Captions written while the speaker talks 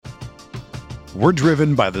We're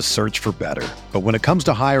driven by the search for better. But when it comes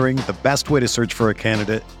to hiring, the best way to search for a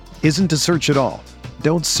candidate isn't to search at all.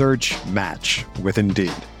 Don't search, match with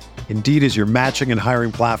Indeed. Indeed is your matching and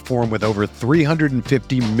hiring platform with over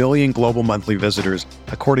 350 million global monthly visitors,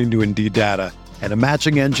 according to Indeed data, and a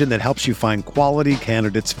matching engine that helps you find quality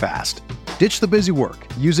candidates fast. Ditch the busy work.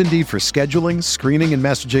 Use Indeed for scheduling, screening, and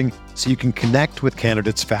messaging so you can connect with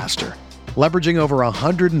candidates faster. Leveraging over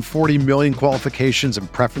 140 million qualifications and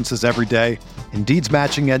preferences every day, Indeed's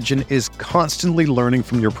matching engine is constantly learning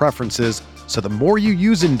from your preferences, so the more you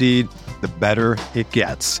use Indeed, the better it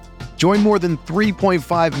gets. Join more than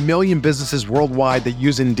 3.5 million businesses worldwide that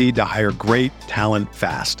use Indeed to hire great talent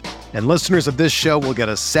fast. And listeners of this show will get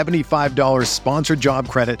a $75 sponsored job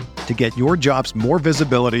credit to get your jobs more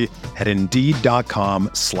visibility at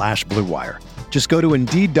Indeed.com/Blue Wire. Just go to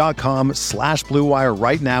Indeed.com/Blue Wire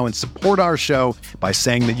right now and support our show by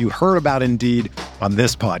saying that you heard about Indeed on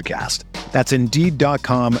this podcast. That's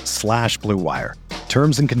Indeed.com/Blue Wire.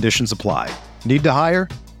 Terms and conditions apply. Need to hire?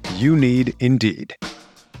 You need Indeed.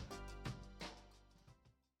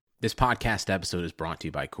 This podcast episode is brought to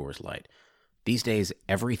you by Coors Light. These days,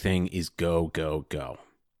 everything is go, go, go.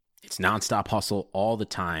 It's nonstop hustle all the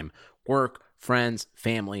time. Work, friends,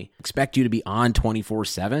 family, expect you to be on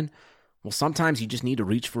 24/7. Well, sometimes you just need to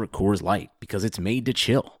reach for a Coors Light because it's made to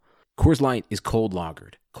chill. Coors Light is cold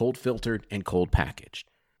lagered, cold filtered, and cold packaged.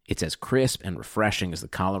 It's as crisp and refreshing as the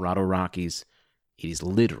Colorado Rockies. It is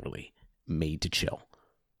literally made to chill.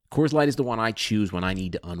 Coors Light is the one I choose when I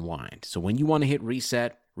need to unwind. So when you want to hit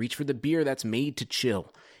reset, reach for the beer that's made to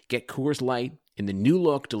chill. Get Coors Light in the new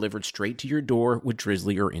look delivered straight to your door with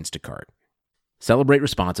Drizzly or Instacart. Celebrate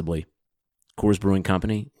responsibly. Coors Brewing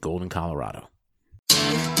Company, Golden, Colorado.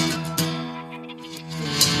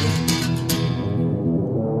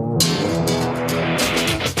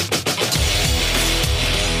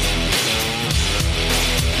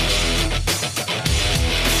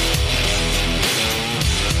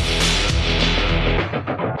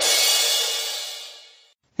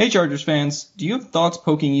 Hey Chargers fans, do you have thoughts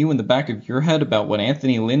poking you in the back of your head about what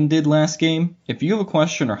Anthony Lynn did last game? If you have a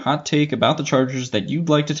question or hot take about the Chargers that you'd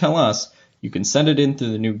like to tell us, you can send it in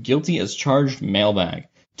through the new Guilty as Charged mailbag.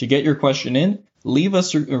 To get your question in, leave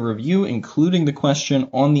us a review including the question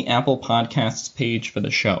on the Apple Podcasts page for the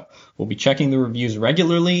show. We'll be checking the reviews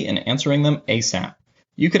regularly and answering them ASAP.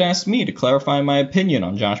 You could ask me to clarify my opinion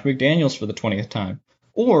on Josh McDaniels for the 20th time.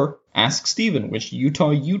 Or ask Steven which Utah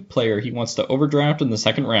Ute player he wants to overdraft in the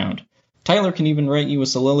second round. Tyler can even write you a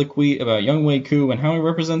soliloquy about Younghoe Koo and how he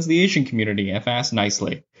represents the Asian community if asked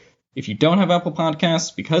nicely. If you don't have Apple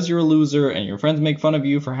Podcasts because you're a loser and your friends make fun of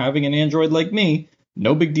you for having an Android like me,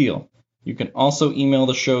 no big deal. You can also email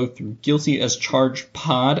the show through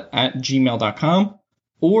guiltyaschargedpod@gmail.com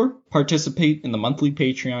or participate in the monthly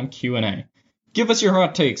Patreon Q&A. Give us your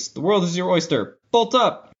hot takes. The world is your oyster. Bolt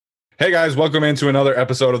up! Hey guys, welcome into another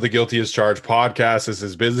episode of the Guilty as Charged podcast. This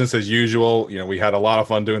is business as usual. You know, we had a lot of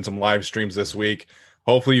fun doing some live streams this week.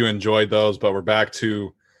 Hopefully you enjoyed those, but we're back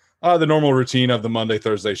to the normal routine of the Monday,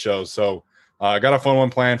 Thursday shows. So I got a fun one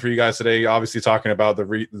planned for you guys today. Obviously talking about the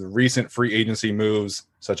recent free agency moves,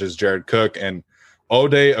 such as Jared Cook and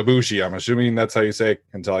Oday Aboushi. I'm assuming that's how you say it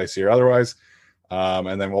until I see otherwise.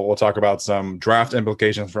 And then we'll talk about some draft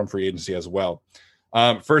implications from free agency as well.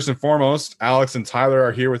 First and foremost, Alex and Tyler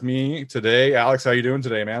are here with me today. Alex, how you doing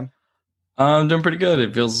today, man? I'm doing pretty good.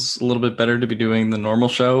 It feels a little bit better to be doing the normal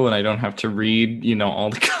show and I don't have to read, all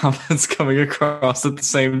the comments coming across at the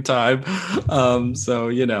same time. So,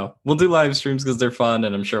 we'll do live streams because they're fun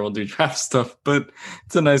and I'm sure we'll do draft stuff, but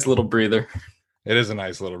it's a nice little breather. It is a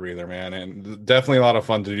nice little breather, man, and definitely a lot of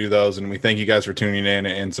fun to do those. And we thank you guys for tuning in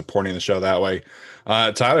and supporting the show that way.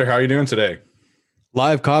 Tyler, how are you doing today?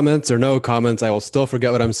 Live comments or no comments, I will still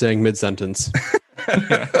forget what I'm saying mid-sentence.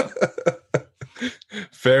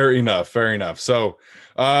 Fair enough. So,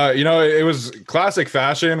 it was classic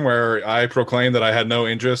fashion where I proclaimed that I had no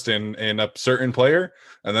interest in a certain player,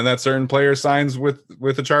 and then that certain player signs with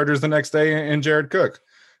the Chargers the next day in Jared Cook.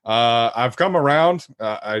 I've come around.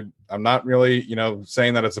 I'm not really,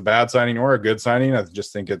 saying that it's a bad signing or a good signing. I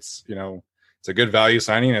just think it's a good value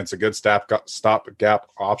signing, and it's a good stopgap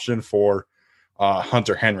option for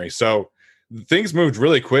Hunter Henry. So things moved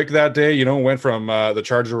really quick that day. Went from the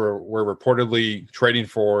Chargers were reportedly trading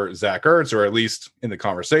for Zach Ertz, or at least in the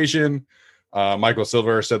conversation. Michael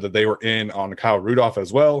Silver said that they were in on Kyle Rudolph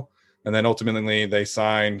as well. And then ultimately they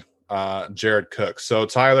signed Jared Cook. So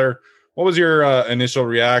Tyler, what was your initial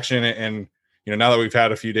reaction? And, now that we've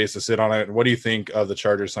had a few days to sit on it, what do you think of the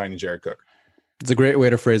Chargers signing Jared Cook? It's a great way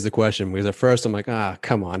to phrase the question, because at first I'm like,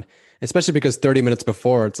 come on. especially because 30 minutes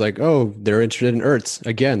before it's like, oh, they're interested in Ertz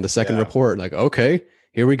again. The second report, like, okay,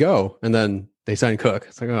 here we go. And then they sign Cook.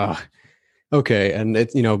 It's like, oh, okay. And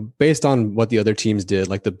it's, based on what the other teams did,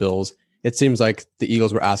 like the Bills, it seems like the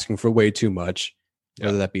Eagles were asking for way too much,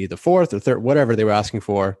 whether that be the fourth or third, whatever they were asking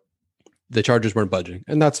for. The Chargers weren't budging,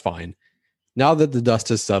 and that's fine. Now that the dust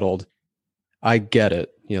has settled, I get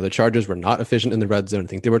it. The Chargers were not efficient in the red zone. I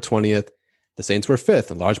think they were 20th. The Saints were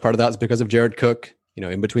 5th. A large part of that is because of Jared Cook,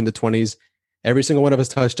 in between the 20s. Every single one of his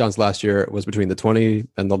touchdowns last year was between the 20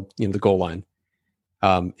 and the goal line.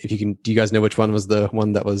 If you can, do you guys know which one was the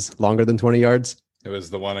one that was longer than 20 yards? It was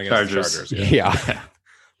the one against the Chargers. Yeah.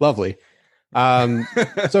 Lovely.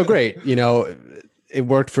 So great. It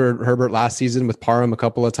worked for Herbert last season with Parham a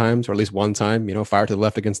couple of times, or at least one time, fire to the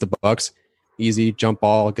left against the Bucs. Easy jump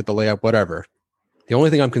ball, get the layup, whatever. The only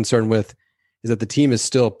thing I'm concerned with is that the team is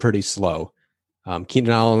still pretty slow.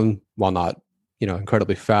 Keenan Allen, while not,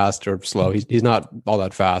 incredibly fast or slow, he's not all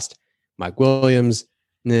that fast. Mike Williams,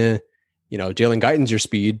 nah. Jalen Guyton's your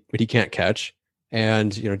speed, but he can't catch.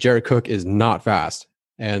 And, Jared Cook is not fast.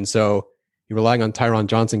 And so you're relying on Tyron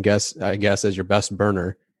Johnson, I guess, as your best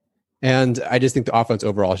burner. And I just think the offense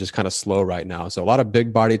overall is just kind of slow right now. So a lot of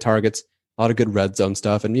big body targets, a lot of good red zone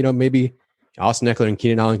stuff. And, maybe Austin Eckler and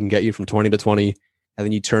Keenan Allen can get you from 20 to 20, and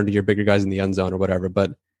then you turn to your bigger guys in the end zone or whatever.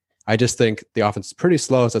 But I just think the offense is pretty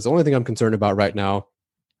slow. So that's the only thing I'm concerned about right now.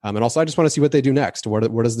 And also, I just want to see what they do next.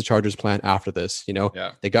 What does the Chargers plan after this?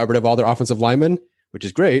 They got rid of all their offensive linemen, which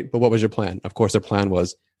is great. But what was your plan? Of course, their plan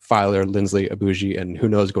was Filer, Lindsley, Aboushi, and who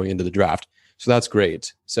knows going into the draft. So that's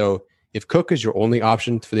great. So if Cook is your only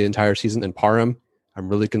option for the entire season and Parham, I'm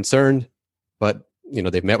really concerned. But,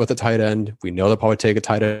 they've met with a tight end. We know they'll probably take a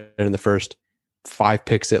tight end in the first 5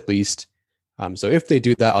 picks at least. So if they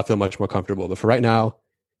do that, I'll feel much more comfortable. But for right now,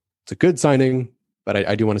 it's a good signing. But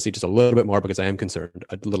I do want to see just a little bit more because I am concerned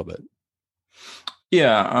a little bit.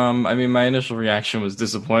 Yeah, my initial reaction was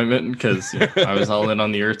disappointment because I was all in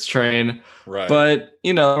on the Ertz train. Right. But,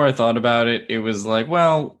 the more I thought about it, it was like,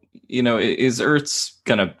 well, is Ertz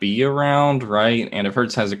going to be around, right? And if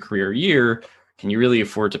Ertz has a career year, can you really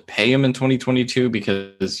afford to pay him in 2022?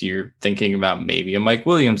 Because you're thinking about maybe a Mike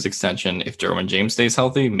Williams extension. If Derwin James stays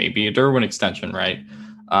healthy, maybe a Derwin extension, right?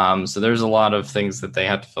 So there's a lot of things that they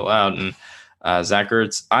had to fill out. And Zach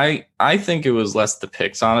Ertz, I think it was less the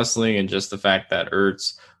picks, honestly, and just the fact that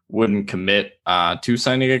Ertz wouldn't commit to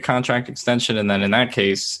signing a contract extension. And then in that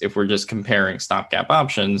case, if we're just comparing stopgap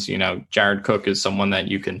options, Jared Cook is someone that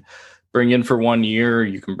you can bring in for 1 year.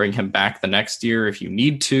 You can bring him back the next year if you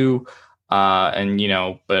need to. But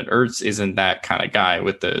Ertz isn't that kind of guy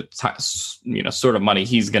with the, sort of money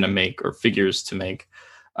he's going to make or figures to make.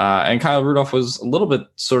 And Kyle Rudolph was a little bit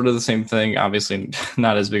sort of the same thing, obviously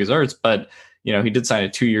not as big as Ertz, but, he did sign a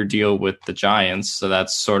 2-year deal with the Giants. So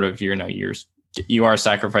that's sort of, you are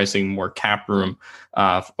sacrificing more cap room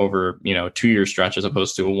over, 2-year stretch as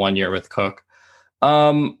opposed to a 1 year with Cook.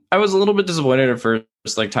 I was a little bit disappointed at first,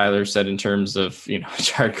 like Tyler said, in terms of,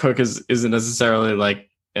 Jared Cook isn't necessarily like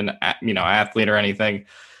an, athlete or anything.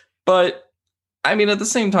 But at the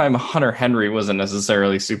same time, Hunter Henry wasn't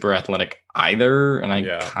necessarily super athletic either. And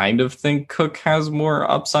I kind of think Cook has more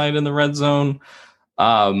upside in the red zone.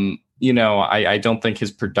 I don't think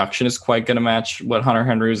his production is quite going to match what Hunter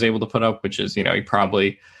Henry was able to put up, which is, he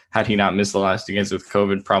probably, had he not missed the last 2 games with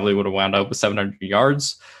COVID, probably would have wound up with 700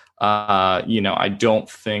 yards. I don't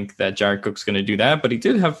think that Jared Cook's going to do that, but he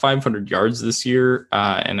did have 500 yards this year.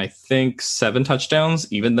 And I think 7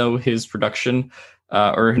 touchdowns, even though his production,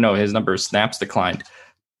 his number of snaps declined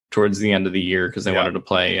towards the end of the year because they wanted to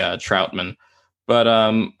play Troutman. But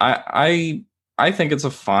I think it's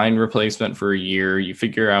a fine replacement for a year. You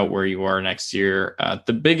figure out where you are next year.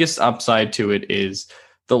 The biggest upside to it is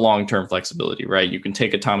the long-term flexibility, right? You can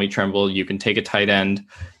take a Tommy Tremble, you can take a tight end,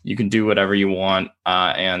 you can do whatever you want.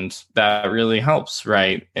 And that really helps,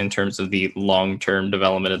 right? In terms of the long-term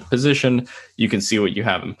development of the position, you can see what you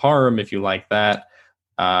have in Parham if you like that.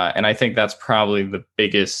 And I think that's probably the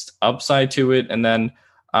biggest upside to it. And then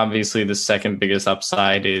obviously the second biggest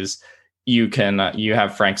upside is you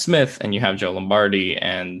have Frank Smith and you have Joe Lombardi,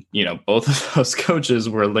 and both of those coaches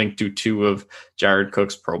were linked to 2 of Jared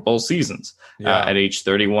Cook's Pro Bowl seasons at age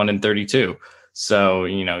 31 and 32. So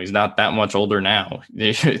he's not that much older now.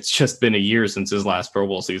 It's just been a year since his last Pro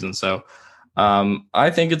Bowl season. So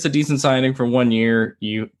I think it's a decent signing for 1 year.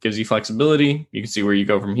 Gives you flexibility. You can see where you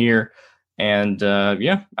go from here. And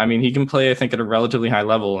he can play, I think, at a relatively high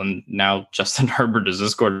level. And now Justin Herbert is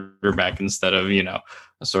his quarterback instead of,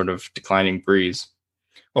 a sort of declining Breeze.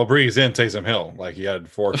 Well, Breeze and Taysom Hill, like he had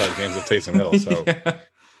 4 or 5 games of Taysom Hill. So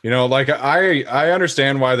Like I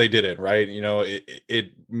understand why they did it, right?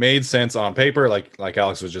 It made sense on paper, like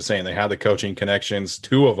Alex was just saying. They had the coaching connections,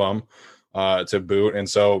 two of them, to boot, and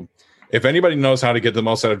so if anybody knows how to get the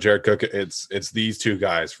most out of Jared Cook, it's these two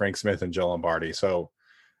guys, Frank Smith and Joe Lombardi. So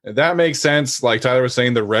that makes sense. Like Tyler was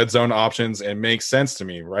saying, the red zone options, it makes sense to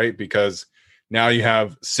me, right? Because now you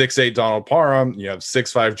have 6'8" Donald Parham, you have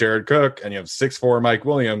 6'5" Jared Cook, and you have 6'4" Mike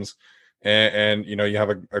Williams. And you have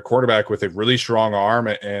a quarterback with a really strong arm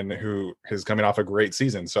and who is coming off a great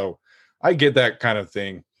season. So I get that kind of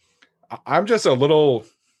thing. I'm just a little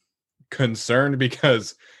concerned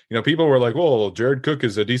because people were like, well, Jared Cook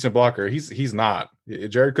is a decent blocker. He's not.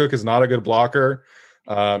 Jared Cook is not a good blocker.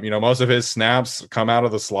 Most of his snaps come out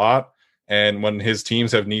of the slot, and when his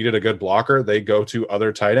teams have needed a good blocker, they go to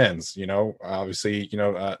other tight ends. Obviously,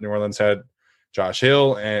 New Orleans had Josh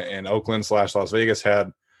Hill, and Oakland / Las Vegas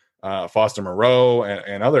had Foster Moreau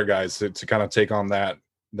and other guys to kind of take on that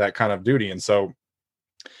kind of duty. And so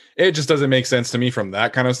it just doesn't make sense to me from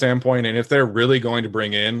that kind of standpoint. And if they're really going to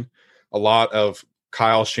bring in a lot of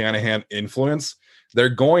Kyle Shanahan influence, they're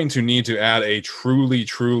going to need to add a truly,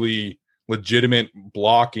 truly legitimate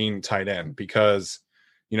blocking tight end, because,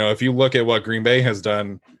 if you look at what Green Bay has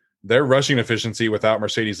done, their rushing efficiency without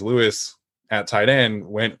Mercedes Lewis at tight end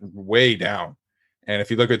went way down. And if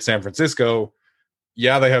you look at San Francisco,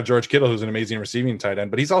 yeah, they have George Kittle, who's an amazing receiving tight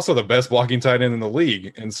end, but he's also the best blocking tight end in the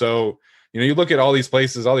league. And so, you look at all these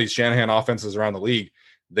places, all these Shanahan offenses around the league,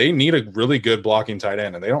 they need a really good blocking tight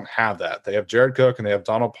end, and they don't have that. They have Jared Cook and they have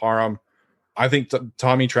Donald Parham. I think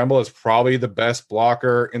Tommy Tremble is probably the best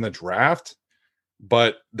blocker in the draft,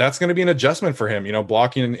 but that's going to be an adjustment for him,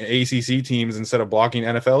 blocking ACC teams instead of blocking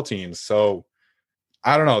NFL teams. So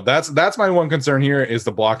I don't know. That's my one concern here is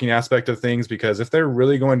the blocking aspect of things, because if they're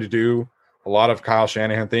really going to do a lot of Kyle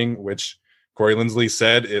Shanahan thing, which Corey Linsley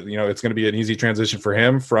said, it's going to be an easy transition for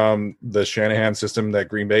him from the Shanahan system that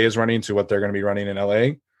Green Bay is running to what they're going to be running in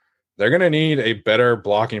LA. They're going to need a better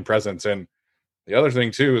blocking presence. And the other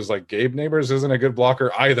thing too is like Gabe Neighbors isn't a good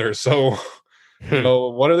blocker either. So,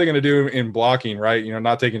 what are they going to do in blocking, right?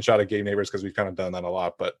 Not taking a shot at Gabe Neighbors because we've kind of done that a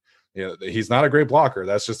lot, but he's not a great blocker.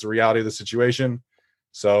 That's just the reality of the situation.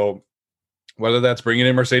 So whether that's bringing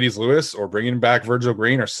in Mercedes Lewis or bringing back Virgil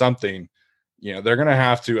Green or something, they're going to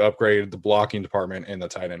have to upgrade the blocking department in the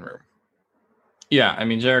tight end room. Yeah, I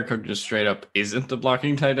mean, Jared Cook just straight up isn't the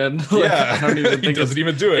blocking tight end. Yeah, I don't even think he doesn't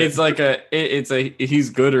even do it. It's like it's a he's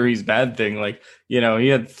good or he's bad thing. Like, he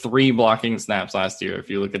had 3 blocking snaps last year if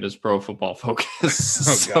you look at his Pro Football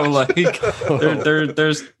Focus. So like,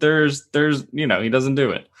 there's he doesn't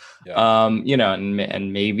do it. Yeah.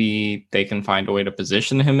 And maybe they can find a way to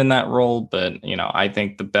position him in that role, but I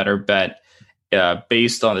think the better bet,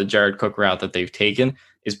 based on the Jared Cook route that they've taken,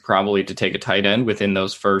 is probably to take a tight end within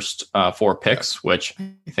those first 4 picks, which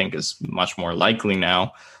I think is much more likely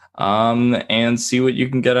now, and see what you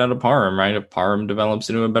can get out of Parham, right? If Parham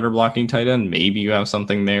develops into a better blocking tight end, maybe you have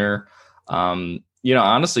something there.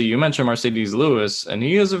 Honestly, you mentioned Mercedes Lewis, and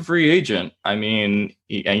he is a free agent. I mean,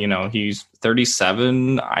 he's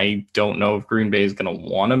 37. I don't know if Green Bay is going to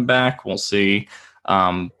want him back. We'll see.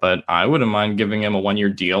 But I wouldn't mind giving him a 1-year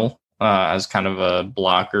deal as kind of a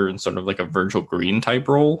blocker and sort of like a Virgil Green type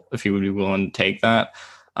role, if he would be willing to take that.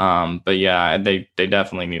 But yeah, they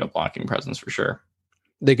definitely need a blocking presence for sure.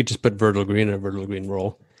 They could just put Virgil Green in a Virgil Green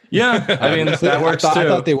role. Yeah, I mean, that works too. I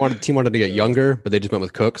thought team wanted to get younger, but they just went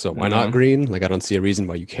with Cook. So why not Green? Like, I don't see a reason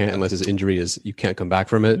why you can't, unless his injury is you can't come back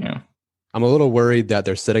from it. Yeah. I'm a little worried that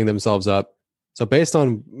they're setting themselves up. So based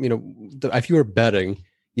on, if you were betting,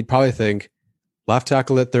 you'd probably think left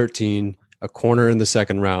tackle at 13, a corner in the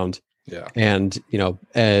second round, and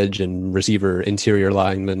edge and receiver, interior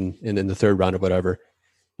lineman in the third round or whatever.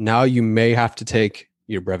 Now you may have to take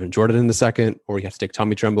your Brevin Jordan in the second, or you have to take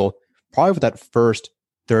Tommy Tremble, probably with that first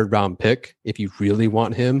third round pick if you really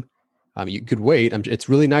want him. You could wait. It's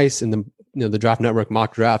really nice in the Draft Network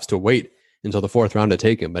mock drafts to wait until the 4th round to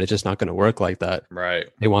take him, but it's just not going to work like that. Right.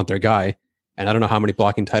 They want their guy, and I don't know how many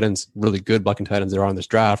really good blocking tight ends there are in this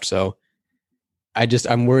draft. So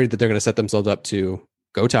I'm worried that they're going to set themselves up to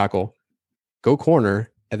go tackle, go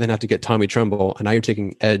corner, and then have to get Tommy Tremble, and now you're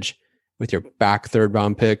taking edge with your back 3rd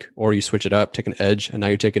round pick, or you switch it up, take an edge, and now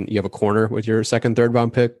you have a corner with your 2nd, 3rd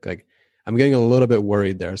round pick. Like, I'm getting a little bit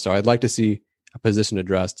worried there. So I'd like to see a position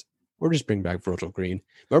addressed, or just bring back Virgil Green,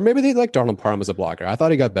 or maybe they like Donald Parham as a blocker. I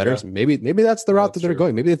thought he got better. Yeah. So maybe that's the route that they're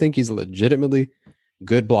going. Maybe they think he's a legitimately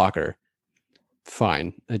good blocker.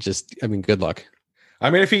 Fine. Good luck. I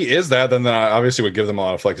mean, if he is that, then I obviously would give them a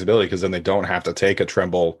lot of flexibility, because then they don't have to take a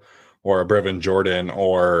Tremble or a Brevin Jordan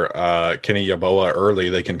or Kenny Yeboah early.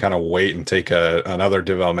 They can kind of wait and take another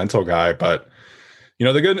developmental guy. But,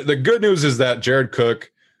 the good news is that Jared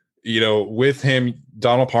Cook, with him,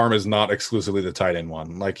 Donald Parham is not exclusively the tight end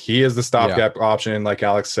one. Like, he is the stopgap option. Like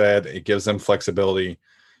Alex said, it gives them flexibility,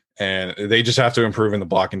 and they just have to improve in the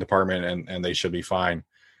blocking department, and they should be fine.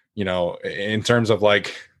 In terms of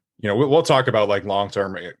we'll talk about like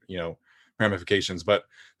long-term, ramifications, but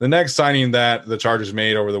the next signing that the Chargers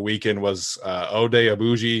made over the weekend was Oday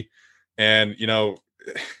Aboushi. And,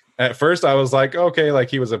 at first I was like, okay, like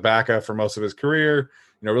he was a backup for most of his career,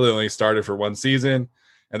 really only started for one season.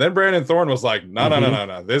 And then Brandon Thorne was like,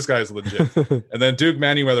 no, this guy's legit. And then Duke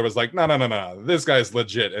Manyweather was like, no, this guy's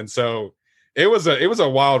legit. And so it was a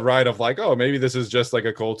wild ride of like, oh, maybe this is just like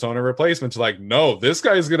a Cole Toner replacement, to like, no, this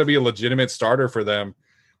guy is going to be a legitimate starter for them.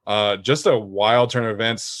 Just a wild turn of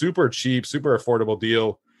events, super cheap, super affordable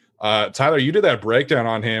deal. Tyler, you did that breakdown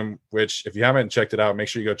on him, which if you haven't checked it out, make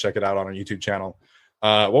sure you go check it out on our YouTube channel.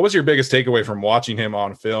 What was your biggest takeaway from watching him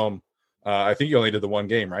on film? I think you only did the one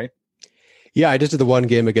game, right? Yeah, I just did the one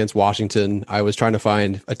game against Washington. I was trying to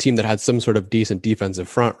find a team that had some sort of decent defensive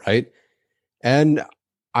front, right? And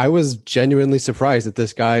I was genuinely surprised that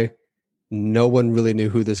this guy, no one really knew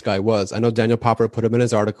who this guy was. I know Daniel Popper put him in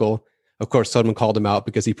his article. Of course, someone called him out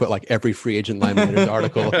because he put like every free agent lineman in his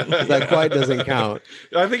article. That quite doesn't count.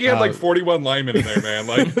 I think he had like 41 linemen in there, man.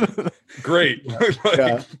 Like, great.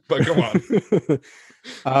 But come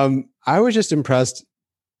on. I was just impressed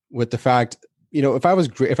with the fact, if I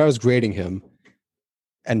was grading him,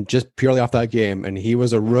 and just purely off that game, and he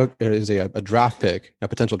was a draft pick, a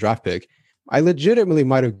potential draft pick, I legitimately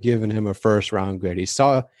might have given him a first round grade.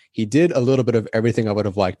 He did a little bit of everything I would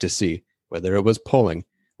have liked to see, whether it was pulling,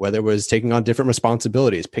 whether it was taking on different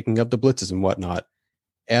responsibilities, picking up the blitzes and whatnot.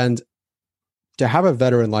 And to have a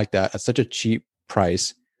veteran like that at such a cheap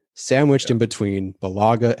price, sandwiched in between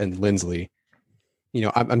Bulaga and Lindsley,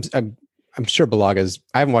 I'm sure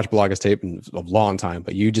I haven't watched Balaga's tape in a long time,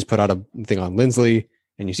 but you just put out a thing on Lindsley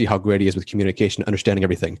and you see how great he is with communication, understanding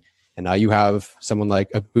everything. And now you have someone like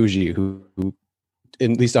Aboushi who,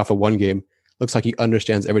 at least off of one game, looks like he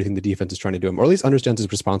understands everything the defense is trying to do him, or at least understands his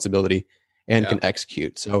responsibility and can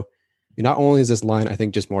execute. So not only is this line, I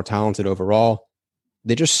think, just more talented overall,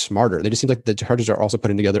 they're just smarter. They just seem like the Chargers are also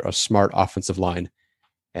putting together a smart offensive line.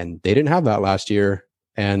 And they didn't have that last year,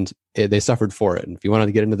 and they suffered for it. And if you wanted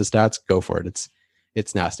to get into the stats, go for it.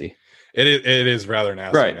 It's nasty. It is rather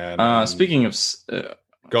nasty, right, man. Speaking of...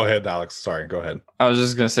 go ahead, Alex. Sorry, go ahead. I was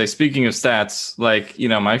just going to say, speaking of stats, like,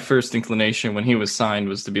 my first inclination when he was signed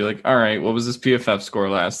was to be like, all right, what was his PFF score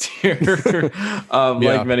last year?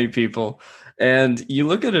 Like many people. And you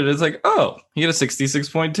look at it, it's like, oh, he had a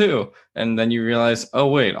 66.2. And then you realize, oh,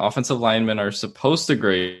 wait, offensive linemen are supposed to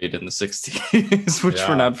grade in the 60s, which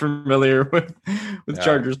we're not familiar with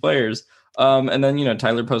Chargers players. And then,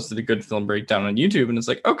 Tyler posted a good film breakdown on YouTube, and it's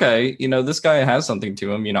like, okay, this guy has something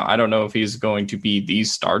to him. I don't know if he's going to be the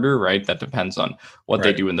starter, right? That depends on what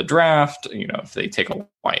they do in the draft, if they take a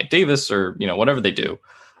Wyatt Davis or, whatever they do.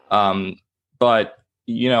 But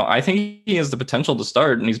I think he has the potential to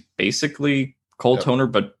start, and he's basically Cole Toner,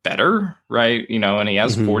 but better, right? And he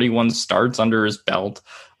has 41 starts under his belt.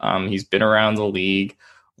 He's been around the league.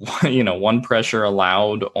 One pressure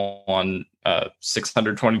allowed on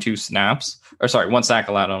 622 snaps, or sorry, one sack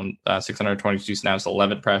allowed on 622 snaps,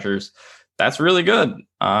 11 pressures. That's really good.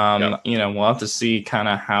 We'll have to see kind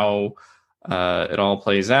of how it all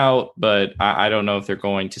plays out, but I don't know if they're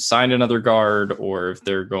going to sign another guard or if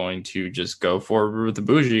they're going to just go forward with the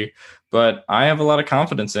Aboushi. But I have a lot of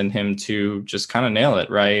confidence in him to just kind of nail it,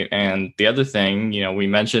 right? And the other thing, we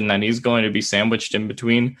mentioned that he's going to be sandwiched in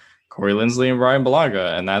between Corey Lindsley and Brian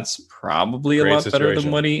Bulaga, and that's probably a lot better than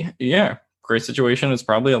what great situation. It's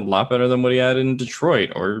probably a lot better than what he had in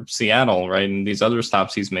Detroit or Seattle, right? And these other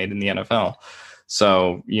stops he's made in the NFL.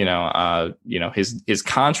 So, his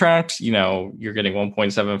contract, you're getting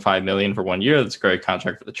 $1.75 million for 1 year. That's a great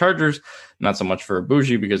contract for the Chargers. Not so much for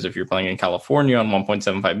Aboushi, because if you're playing in California on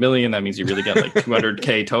 $1.75 million, that means you really get like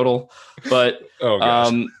 $200K total. But,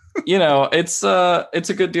 it's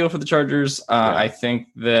a good deal for the Chargers. I think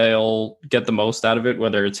they'll get the most out of it,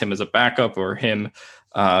 whether it's him as a backup or him,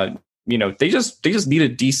 they just need a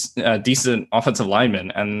decent offensive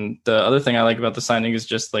lineman. And the other thing I like about the signing is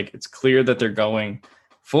just like, it's clear that they're going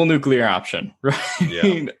full nuclear option,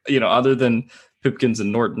 right? Other than Pipkins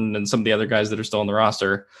and Norton and some of the other guys that are still on the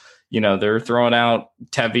roster, they're throwing out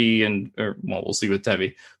Tevy we'll see with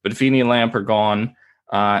Tevy, but Feeney and Lamp are gone,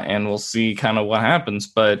 and we'll see kind of what happens.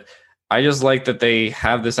 But I just like that they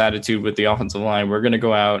have this attitude with the offensive line. We're going to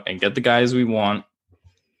go out and get the guys we want,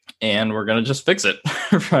 and we're going to just fix it,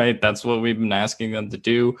 right? That's what we've been asking them to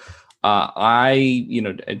do.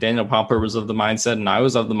 Daniel Popper was of the mindset, and I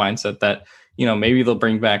was of the mindset that, maybe they'll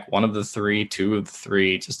bring back one of the three, two of the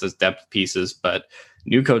three, just as depth pieces. But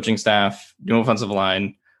new coaching staff, new offensive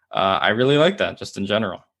line. I really like that just in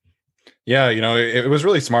general. Yeah, it was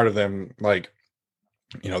really smart of them. Like,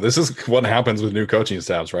 this is what happens with new coaching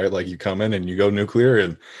staffs, right? Like you come in and you go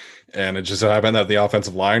nuclear and it just happened that the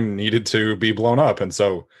offensive line needed to be blown up. And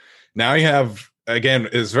so now you have, again,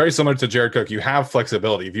 it's very similar to Jared Cook. You have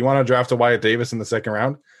flexibility. If you want to draft a Wyatt Davis in the second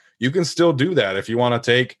round, you can still do that. If you want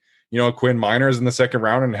to take, Quinn Miners in the second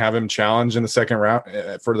round and have him challenge in the second round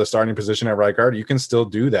for the starting position at right guard, you can still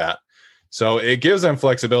do that. So it gives them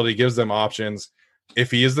flexibility, gives them options.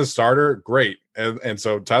 If he is the starter, great. And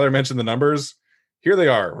so Tyler mentioned the numbers. Here they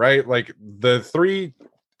are, right? Like the three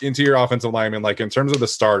interior offensive linemen, like in terms of the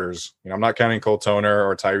starters, I'm not counting Cole Toner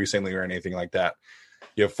or Tyree St. Louis or anything like that.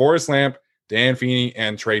 You have Forrest Lamp, Dan Feeney,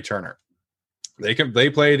 and Trey Turner. They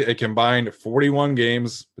played a combined 41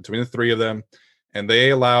 games between the three of them, and they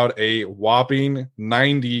allowed a whopping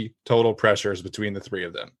 90 total pressures between the three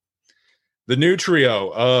of them. The new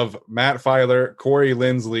trio of Matt Filer, Corey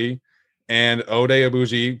Lindsley, and Oday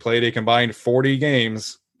Aboushi played a combined 40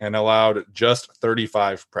 games and allowed just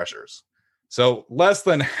 35 pressures. So less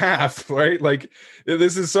than half, right? Like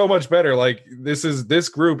this is so much better. Like this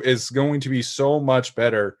group is going to be so much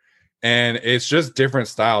better. And it's just different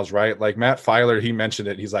styles, right? Like Matt Filer, he mentioned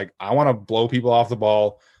it. He's like, I want to blow people off the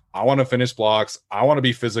ball. I want to finish blocks. I want to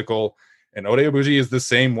be physical. And Oday Aboushi is the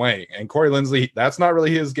same way. And Corey Lindsley, that's not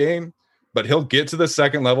really his game, but he'll get to the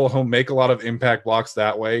second level. He'll make a lot of impact blocks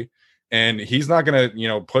that way. And he's not going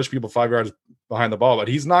to, push people 5 yards behind the ball, but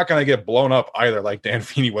he's not going to get blown up either like Dan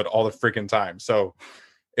Feeney would all the freaking time. So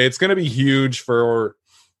it's going to be huge for,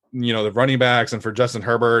 the running backs and for Justin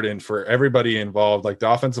Herbert and for everybody involved. Like the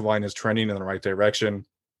offensive line is trending in the right direction.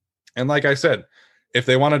 And like I said, if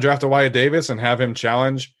they want to draft a Wyatt Davis and have him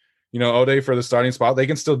challenge, Oday for the starting spot, they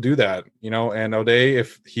can still do that, and Oday,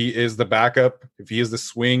 if he is the backup, if he is the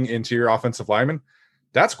swing interior offensive lineman,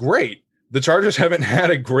 that's great. The Chargers haven't had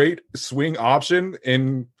a great swing option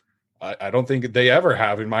in, I don't think they ever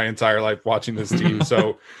have in my entire life watching this team.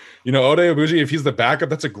 So, Oday Aboushi, if he's the backup,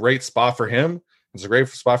 that's a great spot for him. It's a great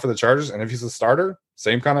spot for the Chargers. And if he's a starter,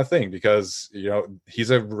 same kind of thing, because, he's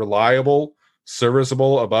a reliable,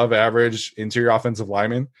 serviceable, above average interior offensive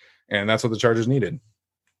lineman. And that's what the Chargers needed.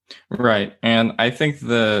 Right. And I think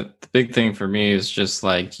the big thing for me is just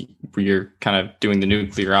like you're kind of doing the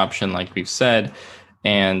nuclear option, like we've said.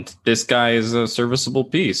 And this guy is a serviceable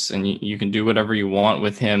piece and you can do whatever you want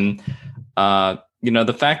with him.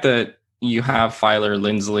 The fact that you have Filer,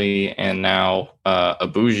 Lindsley, and now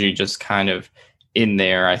Aboushi just kind of in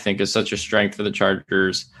there, I think is such a strength for the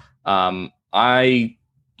Chargers. I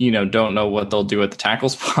don't know what they'll do at the tackle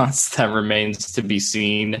spots. That remains to be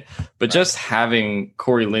seen. But just having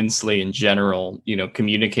Corey Lindsley in general,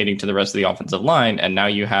 communicating to the rest of the offensive line, and now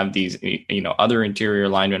you have these, other interior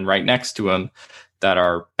linemen right next to him that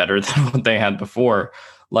are better than what they had before.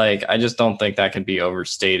 Like, I just don't think that can be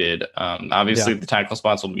overstated. Obviously, the tackle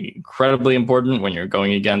spots will be incredibly important when you're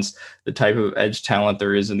going against the type of edge talent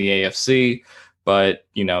there is in the AFC. But,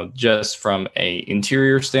 just from a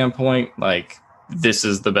interior standpoint, like, this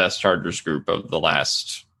is the best Chargers group of the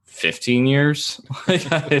last 15 years.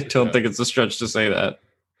 Like, I don't think it's a stretch to say that.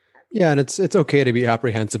 Yeah, and it's okay to be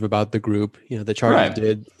apprehensive about the group. The Chargers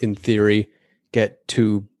did, in theory, get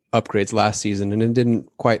 2 upgrades last season, and it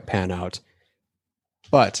didn't quite pan out.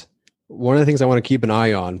 But one of the things I want to keep an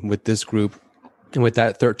eye on with this group and with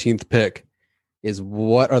that 13th pick is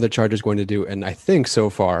what are the Chargers going to do? And I think so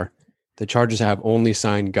far, the Chargers have only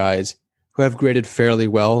signed guys who have graded fairly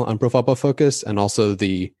well on Pro Football Focus, and also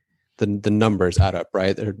the numbers add up,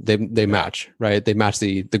 right? They match, right? They match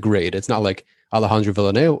the grade. It's not like Alejandro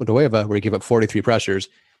Villanueva where he gave up 43 pressures.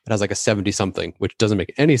 It has like a 70-something, which doesn't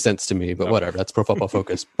make any sense to me, but whatever. That's Pro Football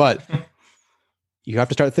Focus. But you have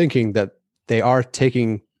to start thinking that they are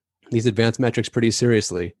taking these advanced metrics pretty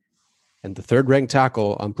seriously. And the third-ranked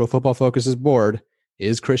tackle on Pro Football Focus's board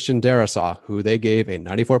is Christian Darrisaw, who they gave a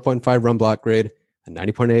 94.5 run block grade, a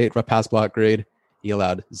 90.8 pass block grade. He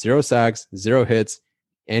allowed 0 sacks, 0 hits,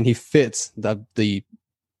 and he fits the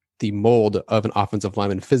mold of an offensive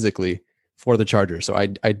lineman physically for the Chargers. So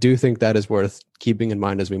I do think that is worth keeping in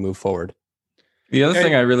mind as we move forward. The other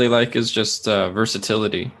thing I really like is just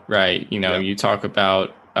versatility, right? You talk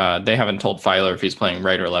about they haven't told Filer if he's playing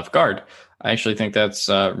right or left guard. I actually think that's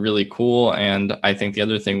really cool. And I think the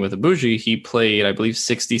other thing with Aboushi, he played, I believe,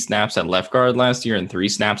 60 snaps at left guard last year and 3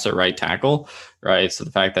 snaps at right tackle, right? So the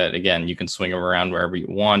fact that, again, you can swing him around wherever you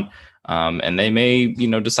want. And they may,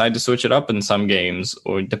 decide to switch it up in some games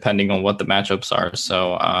or depending on what the matchups are.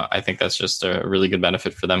 So I think that's just a really good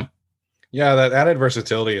benefit for them. Yeah, that added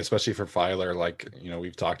versatility, especially for Filer, like,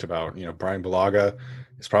 we've talked about, Brian Balaga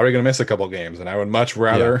is probably going to miss a couple games. And I would much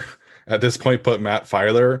rather at this point put Matt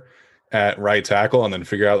Filer at right tackle and then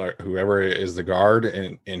figure out whoever is the guard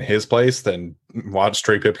in his place than watch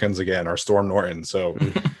Trey Pipkins again or Storm Norton. So,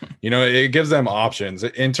 it gives them options.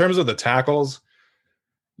 In terms of the tackles,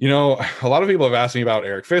 a lot of people have asked me about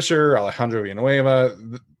Eric Fisher, Alejandro Villanueva.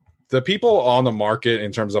 The people on the market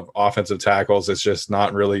in terms of offensive tackles, it's just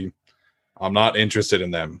not really, I'm not interested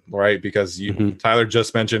in them, right? Because Tyler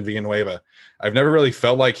just mentioned Villanueva. I've never really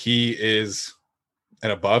felt like he is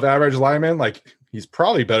an above average lineman. Like, he's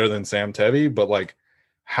probably better than Sam Tevi, but like,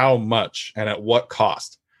 how much and at what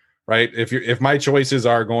cost, right? If my choices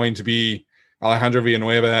are going to be Alejandro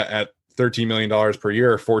Villanueva at $13 million per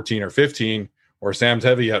year, 14 or 15, or Sam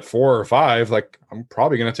Tevi at 4 or 5, like, I'm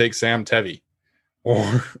probably going to take Sam Tevi.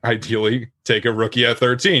 Or ideally take a rookie at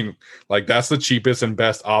 13. Like, that's the cheapest and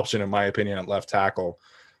best option, in my opinion, at left tackle.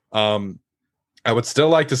 I would still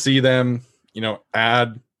like to see them,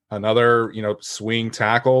 add another, swing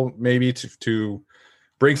tackle maybe to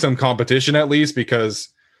bring some competition at least, because,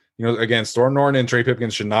 again, Storm Norton and Trey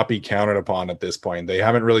Pipkins should not be counted upon at this point. They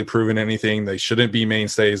haven't really proven anything. They shouldn't be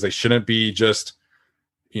mainstays. They shouldn't be just,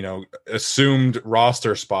 assumed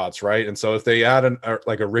roster spots, right? And so if they add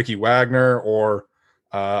like a Ricky Wagner or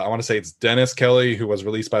I want to say it's Dennis Kelly, who was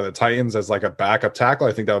released by the Titans as like a backup tackle,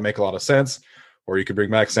 I think that would make a lot of sense. Or you could bring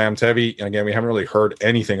back Sam Tevi. And again, we haven't really heard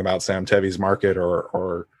anything about Sam Tevi's market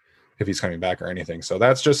or if he's coming back or anything. So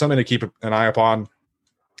that's just something to keep an eye upon.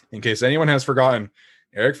 In case anyone has forgotten,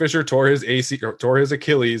 Eric Fisher tore his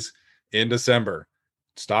Achilles in December.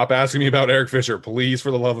 Stop asking me about Eric Fisher. Please,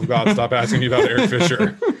 for the love of God, stop asking me about Eric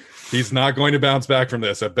Fisher. He's not going to bounce back from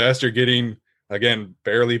this. At best, you're getting, again,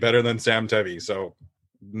 barely better than Sam Tevi. So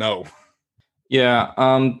no. Yeah,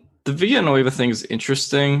 the Villanueva thing is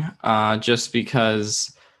interesting, just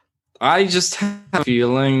because I just have a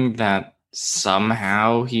feeling that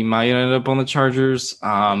somehow he might end up on the Chargers.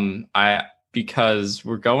 Because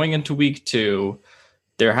we're going into week 2,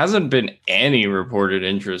 there hasn't been any reported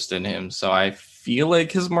interest in him, so I feel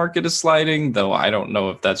like his market is sliding. Though I don't know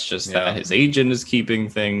if that's just that his agent is keeping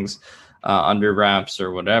things under wraps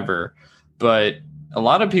or whatever. But a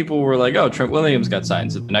lot of people were like, oh, Trent Williams got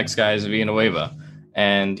signed, so the next guy is Villanueva.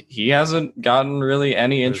 And he hasn't gotten really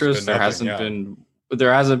any interest. There hasn't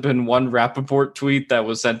been one Rappaport tweet that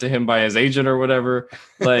was sent to him by his agent or whatever.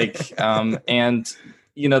 Like, and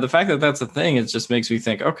the fact that that's a thing, it just makes me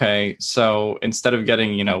think, okay, so instead of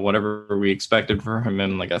getting, whatever we expected for him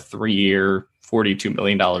in like a 3-year, $42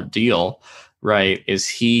 million deal, right? Is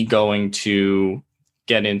he going to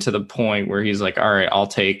get into the point where he's like, all right, I'll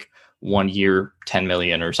take 1 year, 10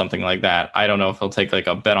 million or something like that. I don't know if he'll take like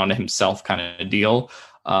a bet on himself kind of deal.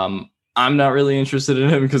 I'm not really interested in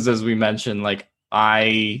him because, as we mentioned, like,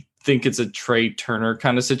 I think it's a Trey Turner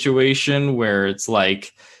kind of situation where it's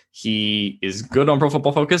like he is good on Pro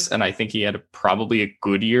Football Focus, and I think he had probably a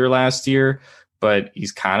good year last year, but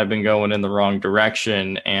he's kind of been going in the wrong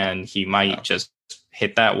direction, and he might just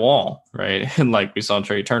hit that wall, right? And like we saw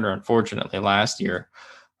Trey Turner, unfortunately, last year.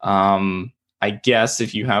 I guess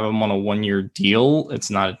if you have him on a 1-year deal,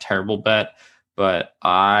 it's not a terrible bet. But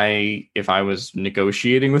if I was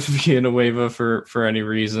negotiating with Villanueva for any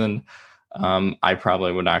reason, I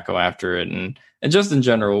probably would not go after it. And just in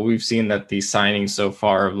general, we've seen that the signings so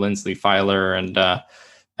far of Lindsley, Filer, and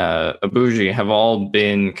Aboushi have all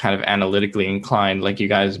been kind of analytically inclined, like you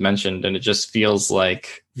guys mentioned. And it just feels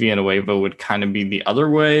like Villanueva would kind of be the other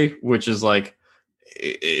way, which is like,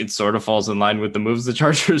 it sort of falls in line with the moves the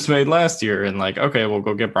Chargers made last year. And like, okay, we'll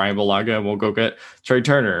go get Brian Balaga and we'll go get Trey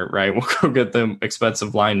Turner, right? We'll go get the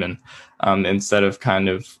expensive linemen instead of kind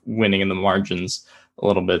of winning in the margins a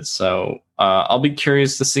little bit. So I'll be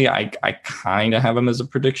curious to see. I kind of have him as a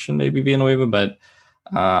prediction, maybe Villanueva, but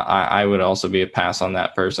I would also be a pass on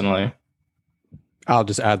that personally. I'll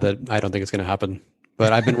just add that I don't think it's going to happen.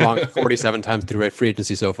 But I've been wrong 47 times through free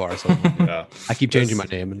agency so far. So I keep changing my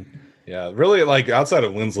name. And yeah, really, like, outside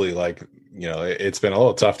of Lindsley, like, it's been a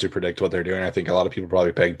little tough to predict what they're doing. I think a lot of people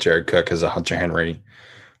probably pegged Jared Cook as a Hunter Henry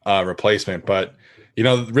replacement. But,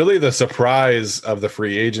 really the surprise of the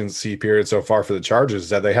free agency period so far for the Chargers is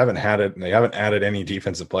that they haven't added any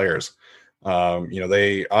defensive players.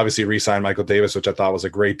 They obviously re-signed Michael Davis, which I thought was a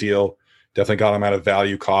great deal. Definitely got him at a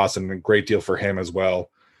value cost and a great deal for him as well.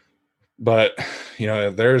 But,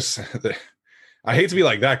 I hate to be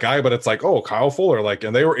like that guy, but it's like, oh, Kyle Fuller, like,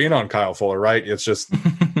 and they were in on Kyle Fuller, right? It's just,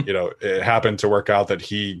 it happened to work out that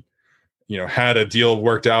he, had a deal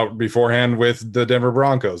worked out beforehand with the Denver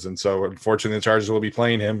Broncos. And so unfortunately the Chargers will be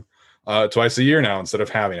playing him twice a year now instead of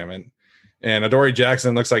having him. And And Adoree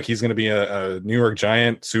Jackson looks like he's going to be a New York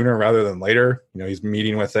Giant sooner rather than later. He's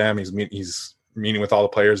meeting with them. He's meeting with all the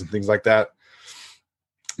players and things like that.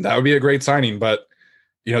 That would be a great signing. But,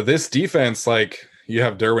 this defense, like you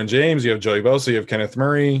have Derwin James, you have Joey Bosa, you have Kenneth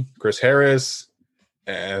Murray, Chris Harris,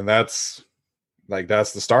 and that's the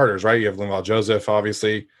starters, right? You have Linval Joseph,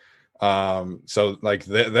 obviously. So like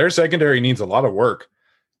their secondary needs a lot of work.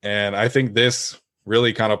 And I think this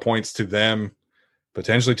really kind of points to them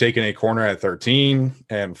potentially taking a corner at 13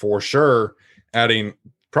 and for sure adding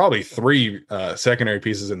probably 3 secondary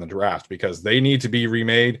pieces in the draft because they need to be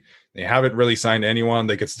remade. They haven't really signed anyone.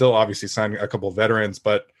 They could still obviously sign a couple of veterans,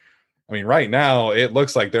 but I mean, right now it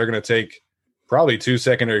looks like they're going to take probably 2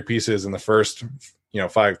 secondary pieces in the first,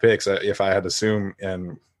 5 picks, if I had to assume.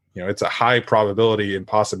 And, it's a high probability and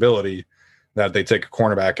possibility that they take a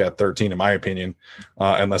cornerback at 13, in my opinion,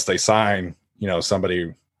 unless they sign,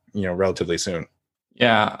 somebody, relatively soon.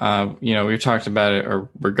 Yeah, we've talked about it, or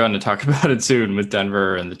we're going to talk about it soon with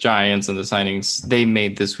Denver and the Giants and the signings they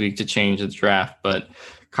made this week to change the draft. But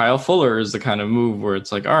Kyle Fuller is the kind of move where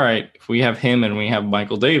it's like, all right, if we have him and we have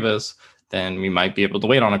Michael Davis, then we might be able to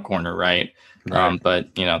wait on a corner, right?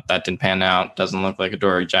 But, that didn't pan out. Doesn't look like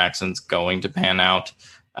Adoree Jackson's going to pan out.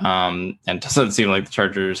 And doesn't seem like the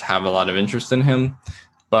Chargers have a lot of interest in him.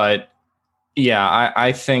 But yeah,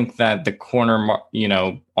 I think that the corner,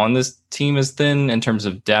 on this team is thin in terms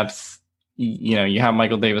of depth. You have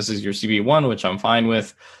Michael Davis as your CB1, which I'm fine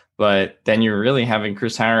with, but then you're really having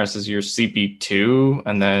Chris Harris as your CB2,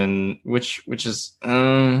 and then which is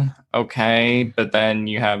okay, but then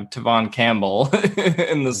you have Tavon Campbell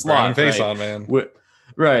in the slot, face right? on, man.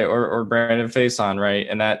 Right, or Brandon Faison, right?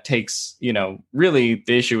 And that takes, really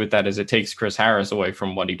the issue with that is it takes Chris Harris away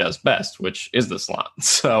from what he does best, which is the slot.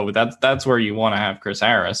 So that's where you want to have Chris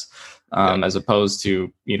Harris, as opposed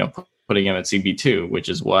to, putting him at CB2, which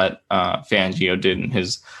is what Fangio did in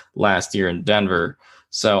his last year in Denver.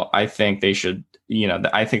 So I think they should,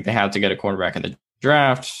 I think they have to get a quarterback in the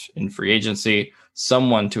draft, in free agency,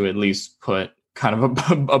 someone to at least put kind of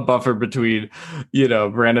a buffer between,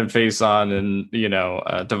 Brandon Faison and,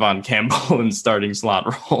 Tavon Campbell in starting slot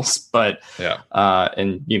roles, but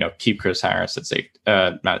and keep Chris Harris at safety,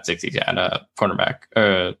 not at safety, at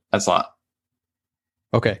cornerback, at slot.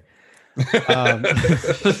 Okay.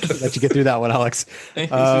 Let you get through that one, Alex.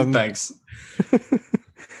 Thanks.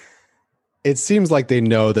 It seems like they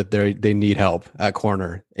know that they need help at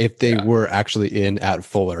corner if they were actually in at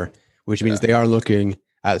Fuller, which means they are looking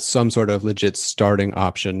at some sort of legit starting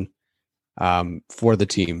option for the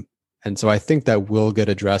team. And so I think that will get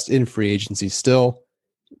addressed in free agency still.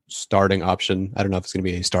 Starting option. I don't know if it's going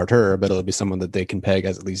to be a starter, but it'll be someone that they can peg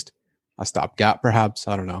as at least a stopgap, perhaps.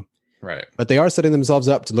 I don't know. Right. But they are setting themselves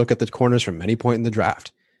up to look at the corners from any point in the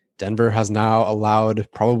draft. Denver has now allowed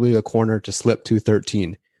probably a corner to slip to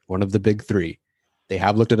 13, one of the big 3. They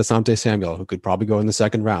have looked at Asante Samuel, who could probably go in the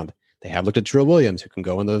second round. They have looked at Trill Williams, who can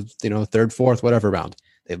go in the third, fourth, whatever round.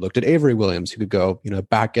 They've looked at Avery Williams, who could go,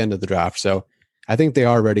 back end of the draft. So I think they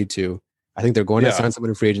are ready to. I think they're going to sign someone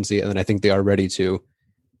in free agency, and then I think they are ready to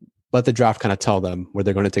let the draft kind of tell them where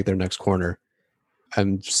they're going to take their next corner.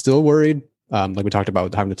 I'm still worried, like we talked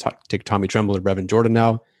about, having to take Tommy Tremble or Brevin Jordan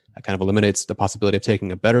now. That kind of eliminates the possibility of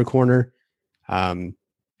taking a better corner. But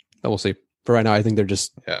we'll see. For right now, I think they're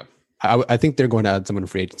just. Yeah. I think they're going to add someone in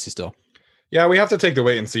free agency still. Yeah, we have to take the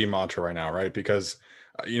wait and see mantra right now, right? Because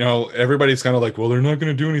everybody's kind of like, well, they're not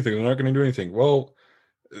going to do anything. They're not going to do anything. Well,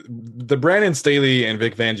 the Brandon Staley and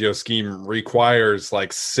Vic Fangio scheme requires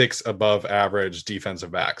like 6 above average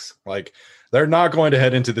defensive backs. Like they're not going to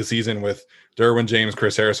head into the season with Derwin James,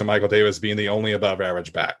 Chris Harris, and Michael Davis being the only above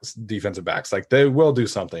average defensive backs. Like they will do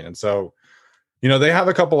something. And so, they have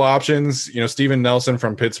a couple options. Steven Nelson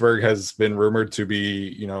from Pittsburgh has been rumored to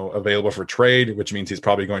be, available for trade, which means he's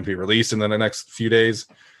probably going to be released in the next few days.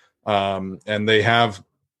 And they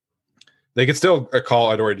could still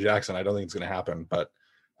call Adoree Jackson. I don't think it's going to happen, but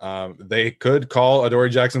they could call Adoree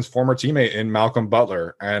Jackson's former teammate in Malcolm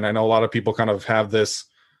Butler. And I know a lot of people kind of have this,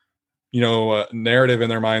 narrative in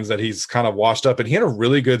their minds that he's kind of washed up, and he had a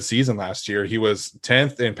really good season last year. He was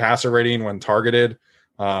 10th in passer rating when targeted,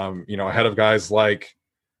 ahead of guys like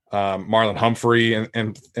Marlon Humphrey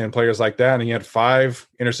and players like that. And he had 5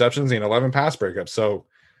 interceptions and 11 pass breakups. So,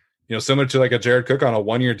 similar to like a Jared Cook on a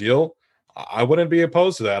 1-year deal, I wouldn't be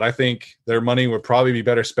opposed to that. I think their money would probably be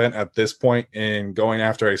better spent at this point in going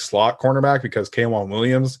after a slot cornerback because K'Waun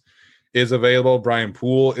Williams is available. Brian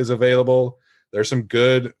Poole is available. There's some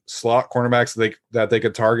good slot cornerbacks that they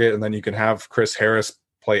could target. And then you can have Chris Harris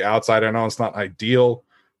play outside. I know it's not ideal,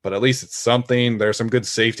 but at least it's something. There's some good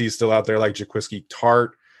safeties still out there like Jaquiski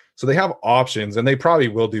Tart. So they have options, and they probably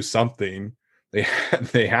will do something. They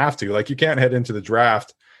have to. Like, you can't head into the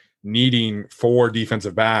draft needing 4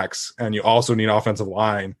 defensive backs, and you also need offensive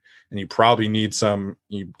line, and you probably need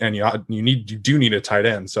you do need a tight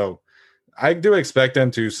end. So I do expect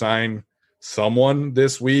them to sign someone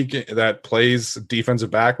this week that plays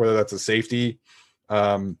defensive back, whether that's a safety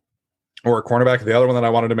or a cornerback. The other one that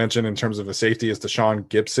I wanted to mention in terms of a safety is Deshaun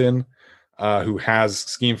Gibson, who has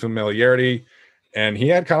scheme familiarity. And he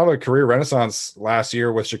had kind of a career renaissance last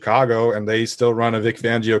year with Chicago, and they still run a Vic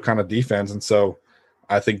Fangio kind of defense. And so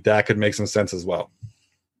I think that could make some sense as well.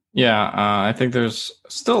 Yeah, I think there's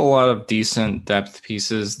still a lot of decent depth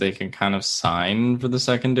pieces they can kind of sign for the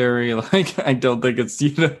secondary. Like, I don't think it's,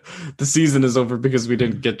 the season is over because we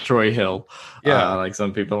didn't get Troy Hill, like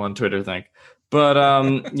some people on Twitter think. But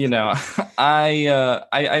I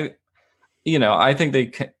think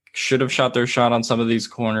they should have shot their shot on some of these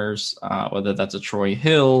corners, whether that's a Troy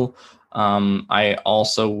Hill. I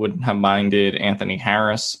also wouldn't have minded Anthony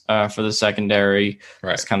Harris for the secondary.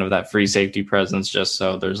 Right. It's kind of that free safety presence, just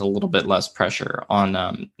so there's a little bit less pressure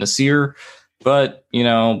on Nasir. But,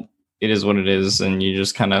 it is what it is, and you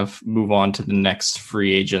just kind of move on to the next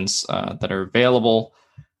free agents that are available.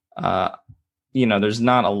 There's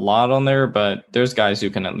not a lot on there, but there's guys who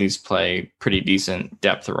can at least play pretty decent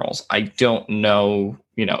depth roles. I don't know,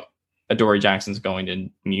 Adoree Jackson's going to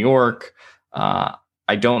New York.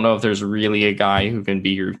 I don't know if there's really a guy who can be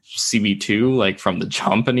your CB2 like from the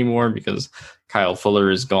jump anymore, because Kyle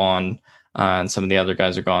Fuller is gone and some of the other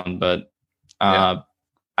guys are gone. But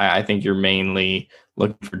I think you're mainly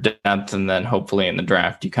looking for depth, and then hopefully in the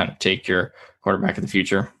draft you kind of take your quarterback of the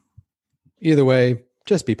future. Either way,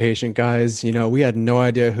 just be patient, guys. We had no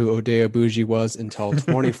idea who Oday Aboushi was until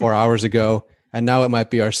 24 hours ago. And now it might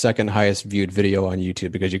be our second highest viewed video on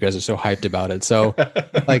YouTube because you guys are so hyped about it. So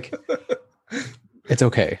like, it's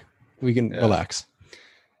okay. We can relax.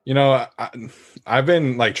 I've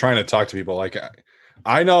been like trying to talk to people. Like,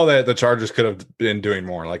 I know that the Chargers could have been doing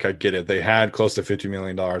more. Like, I get it. They had close to $50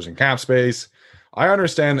 million in cap space. I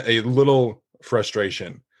understand a little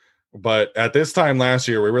frustration, but at this time last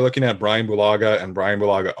year, we were looking at Brian Bulaga and Brian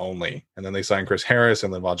Bulaga only. And then they signed Chris Harris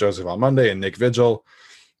and Linval Joseph on Monday and Nick Vigil.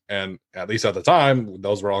 And at least at the time,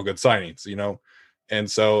 those were all good signings,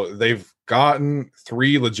 And so they've gotten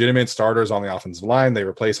 3 legitimate starters on the offensive line. They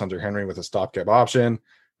replaced Hunter Henry with a stopgap option,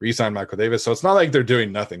 re-signed Michael Davis. So it's not like they're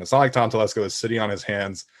doing nothing. It's not like Tom Telesco is sitting on his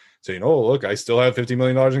hands saying, oh, look, I still have $50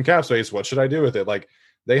 million in cap space. What should I do with it? Like,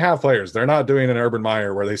 they have players. They're not doing an Urban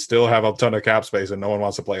Meyer where they still have a ton of cap space and no one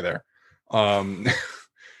wants to play there.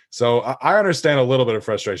 So I understand a little bit of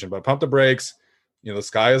frustration, but pump the brakes. The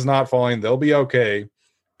sky is not falling. They'll be okay.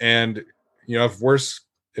 And,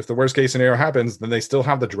 if the worst case scenario happens, then they still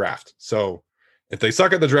have the draft. So if they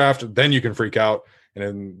suck at the draft, then you can freak out.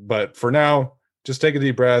 But for now, just take a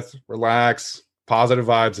deep breath, relax, positive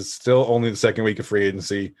vibes. It's still only the second week of free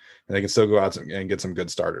agency, and they can still go out and get some good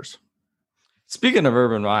starters. Speaking of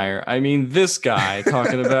Urban Meyer, I mean, this guy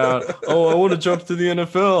talking about, I want to jump to the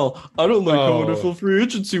NFL. I don't like how NFL free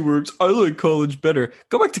agency works. I like college better.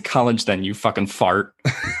 Go back to college then, you fucking fart.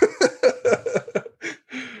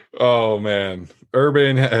 Oh, man.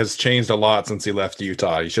 Urban has changed a lot since he left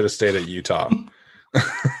Utah. He should have stayed at Utah.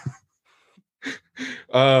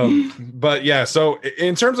 But yeah, so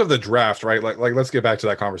in terms of the draft, right? Like let's get back to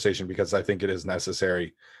that conversation because I think it is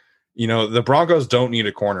necessary. The Broncos don't need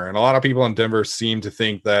a corner. And a lot of people in Denver seem to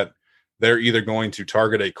think that they're either going to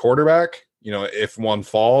target a quarterback, if one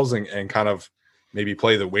falls and kind of maybe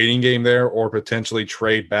play the waiting game there, or potentially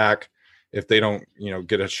trade back if they don't,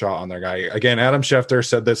 get a shot on their guy. Again, Adam Schefter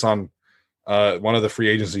said this on one of the free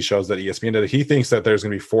agency shows that ESPN did. He thinks that there's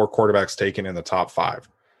going to be 4 quarterbacks taken in the top 5.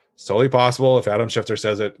 It's totally possible. If Adam Schefter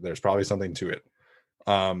says it, there's probably something to it.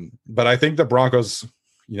 But I think the Broncos,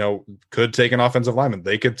 could take an offensive lineman.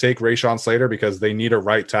 They could take Rashawn Slater because they need a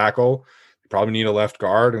right tackle. They probably need a left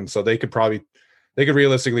guard. And so they could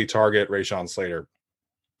realistically target Rashawn Slater.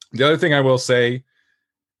 The other thing I will say,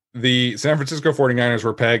 the San Francisco 49ers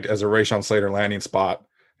were pegged as a Rashawn Slater landing spot,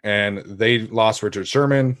 and they lost Richard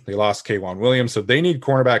Sherman. They lost K'Wan Williams. So they need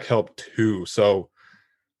cornerback help too. So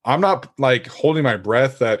I'm not like holding my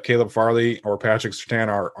breath that Caleb Farley or Patrick Surtain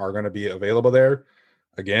are going to be available there.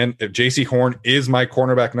 Again, if JC Horn is my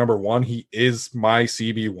cornerback number 1, he is my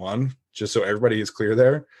CB1, just so everybody is clear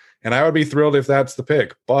there. And I would be thrilled if that's the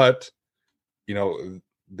pick. But,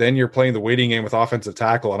 then you're playing the waiting game with offensive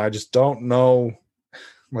tackle. And I just don't know.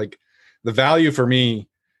 Like, the value for me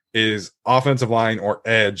is offensive line or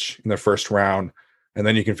edge in the first round, and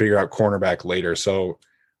then you can figure out cornerback later. So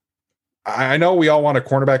I know we all want a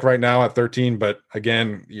cornerback right now at 13, but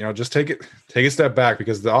again, just take a step back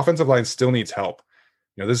because the offensive line still needs help.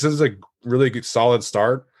 This is a really good, solid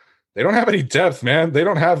start. They don't have any depth, man. They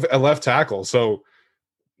don't have a left tackle. So,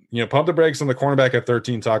 pump the brakes on the cornerback at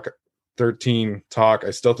 13 talk.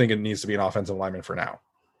 I still think it needs to be an offensive lineman for now.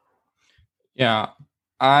 Yeah.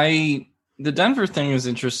 The Denver thing is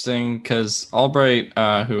interesting because Albright,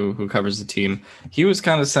 who covers the team, he was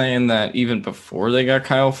kind of saying that even before they got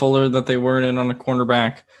Kyle Fuller that they weren't in on a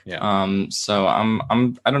cornerback. Yeah. So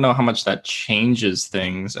I don't know how much that changes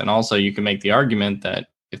things. And also you can make the argument that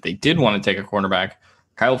if they did want to take a cornerback,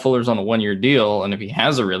 Kyle Fuller's on a 1-year deal, and if he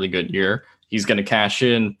has a really good year, he's going to cash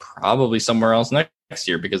in probably somewhere else next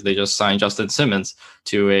year because they just signed Justin Simmons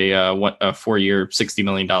to a 4-year, $60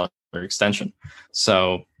 million extension.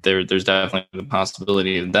 So there's definitely the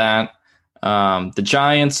possibility of that. The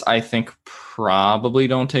Giants, I think, probably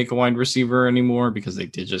don't take a wide receiver anymore because they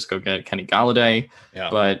did just go get Kenny Golladay. Yeah.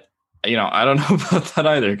 But I don't know about that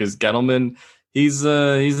either because Gettleman, he's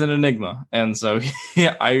an enigma, and so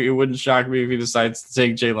it wouldn't shock me if he decides to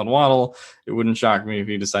take Jalen Waddle. It wouldn't shock me if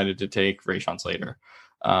he decided to take Rashawn Slater.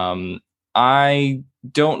 I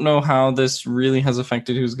don't know how this really has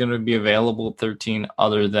affected who's going to be available at 13,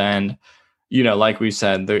 other than, like we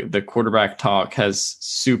said, the quarterback talk has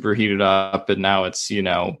super heated up, and now it's,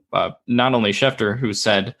 not only Schefter who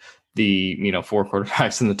said the, 4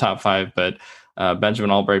 quarterbacks in the top 5, but Benjamin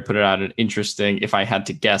Albright put it out an interesting, if I had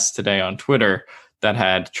to guess today on Twitter, that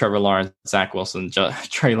had Trevor Lawrence, Zach Wilson,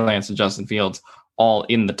 Trey Lance, and Justin Fields all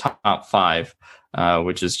in the top 5.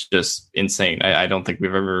 Which is just insane. I don't think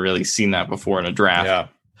we've ever really seen that before in a draft. Yeah.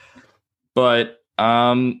 But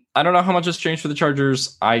I don't know how much has changed for the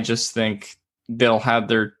Chargers. I just think they'll have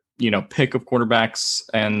their, pick of quarterbacks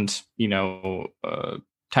and,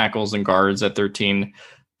 tackles and guards at 13.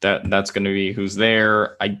 That's going to be who's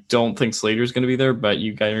there. I don't think Slater's going to be there, but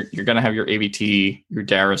you're going to have your ABT, your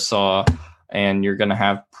Darisaw, and you're going to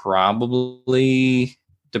have probably,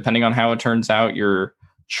 depending on how it turns out, your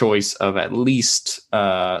choice of at least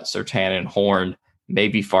Surtain and Horn,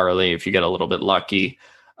 maybe Farley if you get a little bit lucky.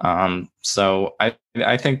 So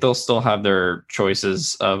I think they'll still have their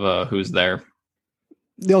choices of who's there.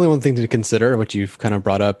 The only one thing to consider, which you've kind of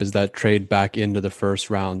brought up, is that trade back into the first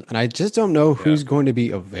round. And I just don't know who's going to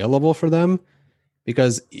be available for them,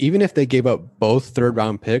 because even if they gave up both 3rd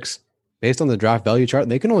round picks based on the draft value chart,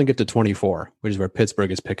 they can only get to 24, which is where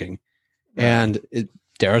Pittsburgh is picking. Right. And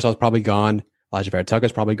Darisaw's probably gone. Elijah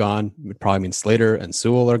Vera-Tucker's probably gone. It probably means Slater and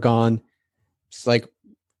Sewell are gone. It's like,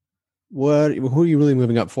 who are you really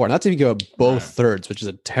moving up for? Not to give up both thirds, which is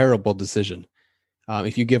a terrible decision.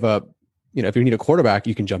 If you give up, if you need a quarterback,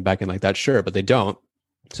 you can jump back in like that, sure, but they don't.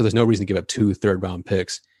 So there's no reason to give up 2 3rd round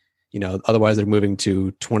picks. Otherwise they're moving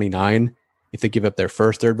to 29 if they give up their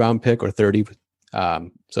first 3rd round pick, or 30. So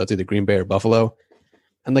that's either Green Bay or Buffalo.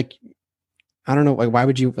 And I don't know, why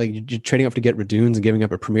would you, you're trading up to get Radunes and giving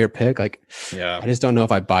up a premier pick? I just don't know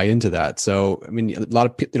if I buy into that. So, a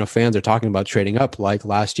lot of fans are talking about trading up like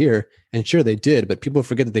last year, and sure they did, but people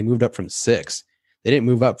forget that they moved up from 6. They didn't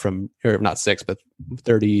move up from, or not 6, but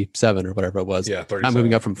 37 or whatever it was. Yeah, 37. Not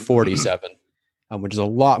moving up from 47, which is a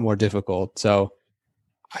lot more difficult. So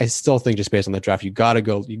I still think, just based on the draft, you got to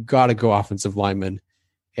go offensive lineman.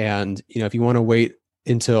 And, if you want to wait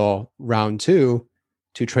until round 2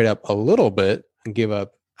 to trade up a little bit and give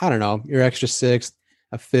up, I don't know, your extra 6th,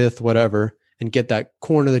 a 5th, whatever, and get that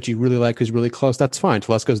corner that you really like who's really close, that's fine.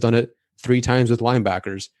 Telesco's done it 3 times with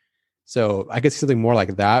linebackers. So I could see something more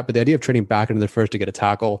like that. But the idea of trading back into the first to get a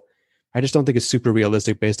tackle, I just don't think is super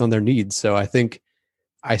realistic based on their needs. So I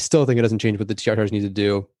still think it doesn't change what the Chargers need to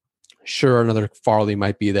do. Sure, another Farley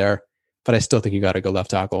might be there, but I still think you got to go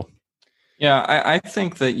left tackle. Yeah, I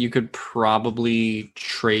think that you could probably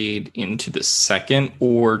trade into the second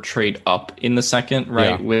or trade up in the second,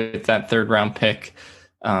 right? Yeah. With that 3rd round pick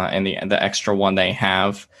and the extra one they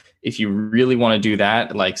have. If you really want to do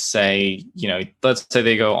that, let's say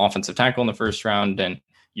they go offensive tackle in the 1st round and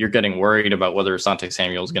you're getting worried about whether Asante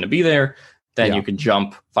Samuel is going to be there, then you can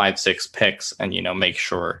jump 5-6 picks and, make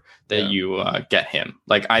sure that you get him.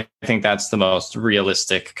 I think that's the most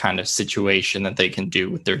realistic kind of situation that they can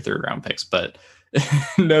do with their 3rd round picks. But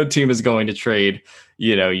no team is going to trade,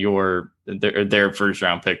 their 1st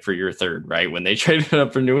round pick for your 3rd, right? When they traded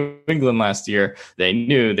up for New England last year, they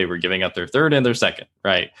knew they were giving up their 3rd and their 2nd,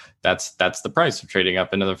 right? That's the price of trading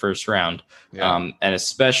up into the 1st round. Yeah. And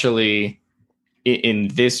especially in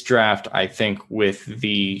this draft, I think with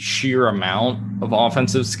the sheer amount of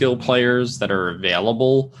offensive skill players that are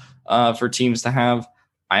available for teams to have,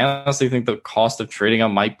 I honestly think the cost of trading up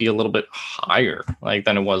might be a little bit higher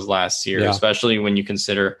than it was last year, especially when you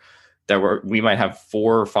consider, that we might have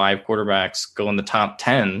 4 or 5 quarterbacks go in the top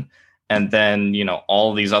 10. And then,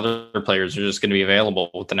 all these other players are just going to be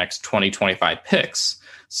available with the next 20, 25 picks.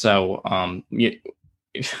 So I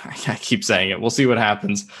keep saying it. We'll see what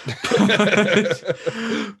happens.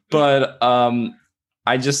 But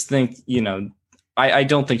I just think, I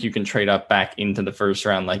don't think you can trade up back into the first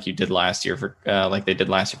round like you did last year for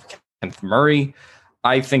Kenneth Murray.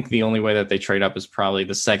 I think the only way that they trade up is probably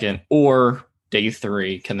the second or day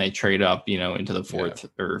 3. Can they trade up, into the 4th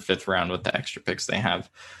or 5th round with the extra picks they have?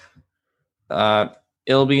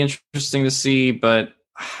 It'll be interesting to see, but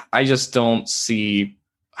I just don't see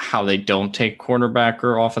how they don't take cornerback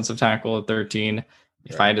or offensive tackle at 13.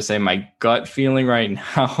 If I had to say my gut feeling right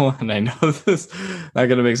now, and I know this is not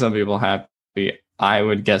going to make some people happy, I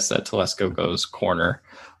would guess that Telesco goes corner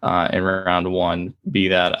in round 1, be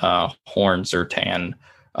that Horns or Tan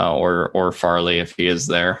or Farley if he is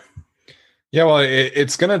there. Yeah, well,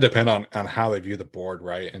 it's going to depend on how they view the board,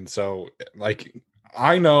 right? And so,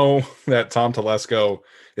 I know that Tom Telesco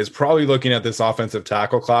is probably looking at this offensive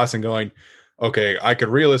tackle class and going, okay, I could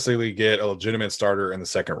realistically get a legitimate starter in the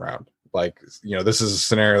second round. This is a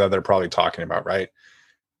scenario that they're probably talking about, right?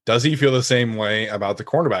 Does he feel the same way about the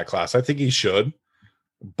cornerback class? I think he should.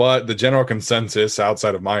 But the general consensus,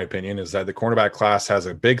 outside of my opinion, is that the cornerback class has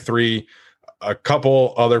a big 3, a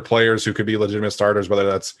couple other players who could be legitimate starters, whether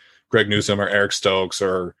that's Greg Newsome or Eric Stokes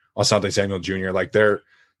or Asante Samuel Jr.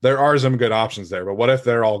 There are some good options there. But what if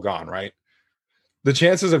they're all gone, right? The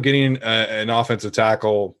chances of getting an offensive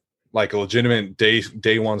tackle, like a legitimate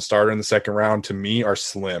day 1 starter in the second round, to me are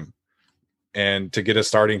slim. And to get a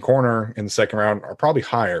starting corner in the second round are probably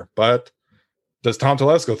higher. But does Tom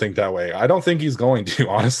Telesco think that way? I don't think he's going to,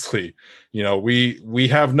 honestly. We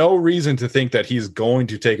have no reason to think that he's going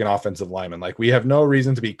to take an offensive lineman. We have no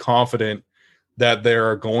reason to be confident that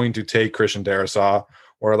they're going to take Christian Darrisaw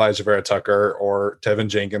or Elijah Vera Tucker or Tevin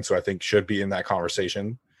Jenkins, who I think should be in that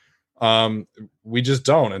conversation. We just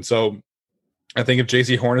don't. And so I think if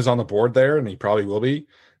JC Horn is on the board there, and he probably will be,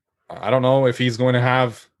 I don't know if he's going to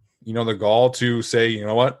have, the gall to say, you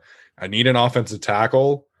know what, I need an offensive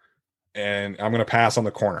tackle and I'm going to pass on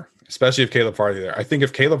the corner, especially if Caleb Farley there. I think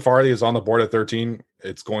if Caleb Farley is on the board at 13,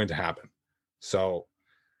 it's going to happen. So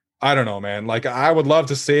I don't know, man. I would love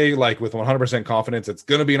to say with 100% confidence, it's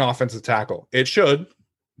going to be an offensive tackle. It should.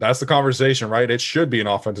 That's the conversation, right? It should be an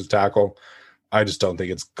offensive tackle. I just don't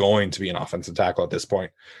think it's going to be an offensive tackle at this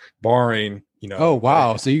point, barring, Oh,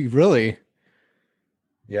 wow. So you really...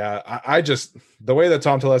 Yeah, I just, the way that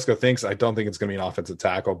Tom Telesco thinks, I don't think it's going to be an offensive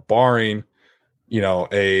tackle, barring,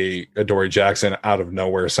 a Dory Jackson out of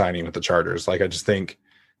nowhere signing with the Chargers. I just think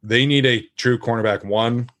they need a true cornerback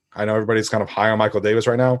 1. I know everybody's kind of high on Michael Davis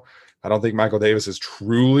right now. I don't think Michael Davis is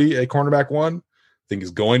truly a cornerback 1. I think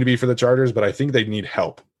he's going to be for the Chargers, but I think they need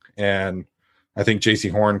help. And I think JC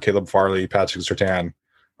Horn, Caleb Farley, Patrick Surtain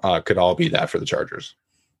could all be that for the Chargers.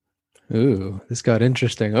 Ooh, this got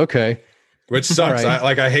interesting. Okay. Which sucks.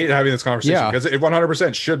 Right. I hate having this conversation because it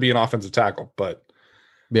 100% should be an offensive tackle, but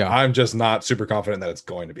I'm just not super confident that it's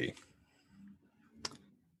going to be.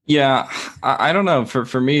 Yeah, I don't know.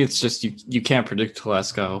 For me, it's just you can't predict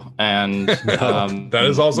Telesco, and that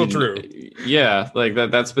is also true. Yeah,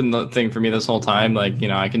 that's been the thing for me this whole time. I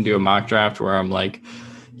can do a mock draft where I'm I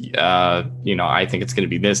think it's going to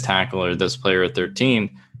be this tackle or this player at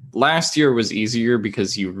 13. Last year was easier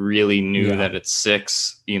because you really knew that at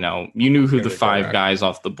 6, you knew who the 5 guys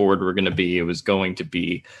off the board were going to be. It was going to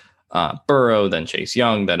be Burrow, then Chase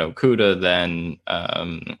Young, then Okudah, then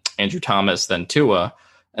Andrew Thomas, then Tua.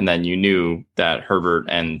 And then you knew that Herbert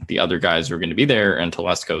and the other guys were going to be there, and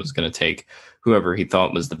Telesco was going to take whoever he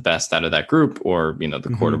thought was the best out of that group, or,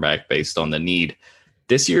 the quarterback based on the need.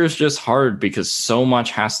 This year is just hard because so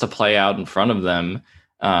much has to play out in front of them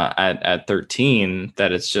at 13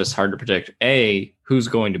 that it's just hard to predict A, who's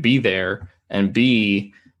going to be there, and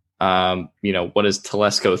B, what does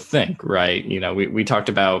Telesco think, right? We talked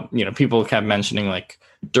about, people kept mentioning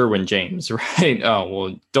Derwin James, right? Oh,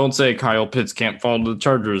 well, don't say Kyle Pitts can't fall to the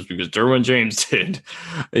Chargers because Derwin James did.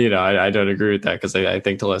 I don't agree with that because I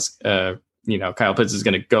think Kyle Pitts is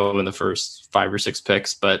going to go in the first 5 or 6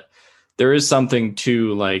 picks, but there is something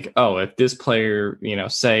to if this player,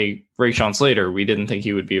 say Rashawn Slater, we didn't think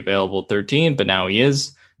he would be available at 13, but now he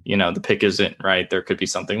is, the pick isn't right. There could be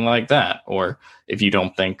something like that. Or if you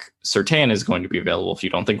don't think Surtain is going to be available, if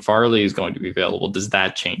you don't think Farley is going to be available, does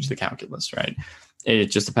that change the calculus, right? It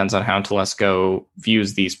just depends on how Telesco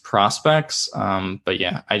views these prospects. But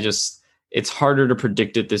yeah, it's harder to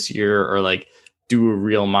predict it this year or do a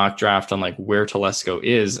real mock draft on where Telesco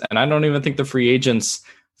is. And I don't even think the free agents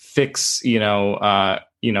fix, or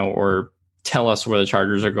tell us where the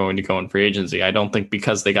Chargers are going to go in free agency. I don't think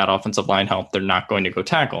because they got offensive line help, they're not going to go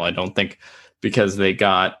tackle. I don't think because they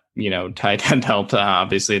got, tight end help,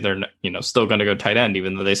 obviously they're, still going to go tight end,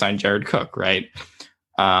 even though they signed Jared Cook, right?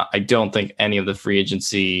 I don't think any of the free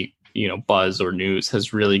agency, buzz or news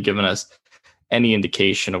has really given us any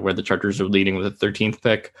indication of where the Chargers are leading with the 13th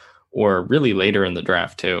pick or really later in the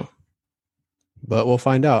draft too. But we'll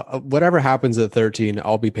find out. Whatever happens at 13,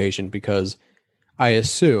 I'll be patient because I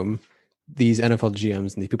assume these NFL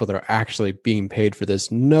GMs and the people that are actually being paid for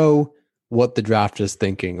this know what the draft is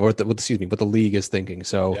thinking, or what the league is thinking.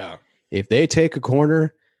 So if they take a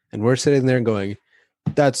corner and we're sitting there and going,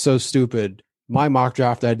 that's so stupid. My mock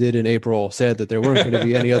draft I did in April said that there weren't going to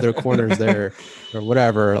be any other corners there or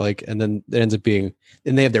whatever. And then it ends up being,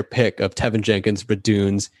 and they have their pick of Tevin Jenkins,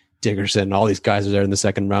 Bradunes, Dickerson, all these guys are there in the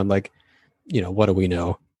second round. What do we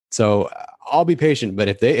know? So I'll be patient, but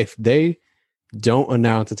if they don't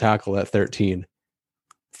announce a tackle at 13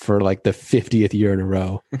 for the 50th year in a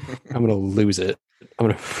row, I'm going to lose it. I'm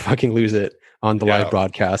going to fucking lose it on the live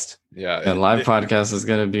broadcast. Yeah. The live podcast is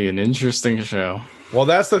going to be an interesting show. Well,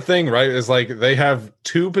 that's the thing, right? Is they have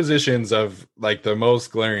two positions of the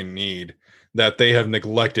most glaring need that they have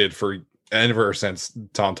neglected for ever since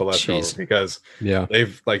Tom Telesco, because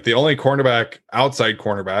they've the only outside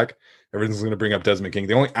cornerback, everyone's going to bring up Desmond King.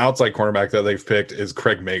 The only outside cornerback that they've picked is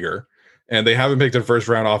Craig Mager. And they haven't picked a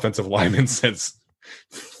first-round offensive lineman since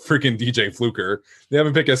freaking DJ Fluker. They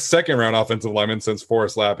haven't picked a second-round offensive lineman since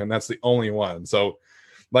Forrest Lapp, and that's the only one. So,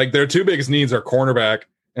 their two biggest needs are cornerback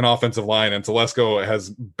and offensive line, and Telesco has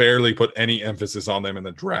barely put any emphasis on them in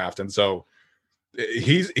the draft. And so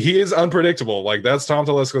he is unpredictable. That's Tom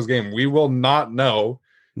Telesco's game. We will not know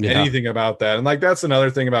anything about that. And that's another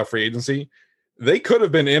thing about free agency. They could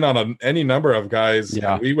have been in on any number of guys,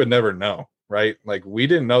 and we would never know. Right? We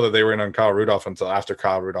didn't know that they were in on Kyle Rudolph until after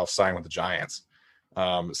Kyle Rudolph signed with the Giants.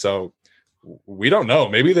 So we don't know.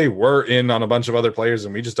 Maybe they were in on a bunch of other players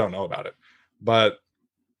and we just don't know about it. But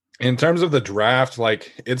in terms of the draft,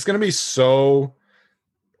 it's going to be so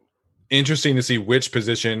interesting to see which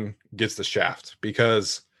position gets the shaft,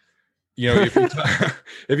 because,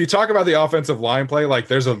 if you talk about the offensive line play,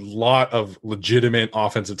 there's a lot of legitimate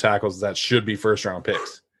offensive tackles that should be first round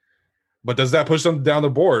picks. But does that push them down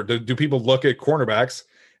the board? Do people look at cornerbacks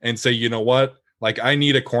and say, you know what? I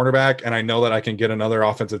need a cornerback and I know that I can get another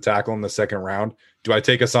offensive tackle in the second round. Do I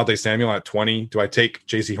take Asante Samuel at 20? Do I take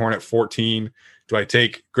JC Horn at 14? Do I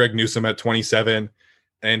take Greg Newsome at 27?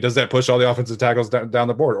 And does that push all the offensive tackles down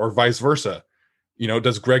the board, or vice versa?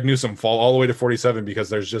 Does Greg Newsome fall all the way to 47 because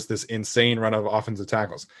there's just this insane run of offensive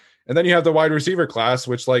tackles? And then you have the wide receiver class,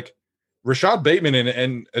 which Rashad Bateman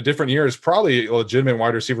in a different year is probably a legitimate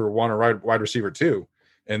wide receiver 1 or wide receiver 2.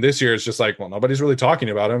 And this year it's just nobody's really talking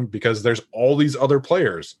about him because there's all these other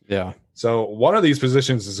players. Yeah. So one of these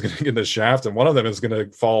positions is going to get the shaft, and one of them is going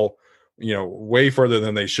to fall, way further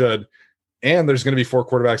than they should. And there's going to be 4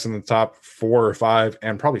 quarterbacks in the top 4 or 5,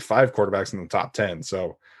 and probably 5 quarterbacks in the top 10.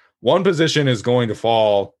 So one position is going to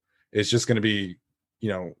fall. It's just going to be,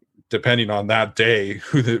 depending on that day,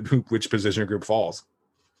 which position group falls.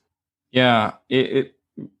 Yeah,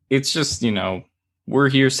 it's just, we're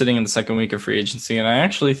here sitting in the second week of free agency, and I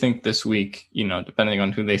actually think this week, depending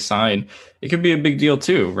on who they sign, it could be a big deal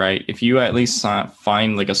too, right? If you at least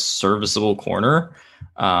find a serviceable corner,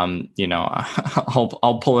 I'll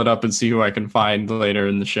pull it up and see who I can find later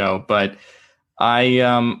in the show. But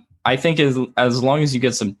I think as long as you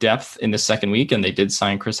get some depth in the second week, and they did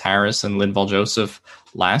sign Chris Harris and Linval Joseph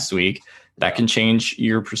last week, that can change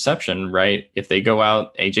your perception, right? If they go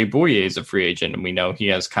out, AJ Bouye is a free agent, and we know he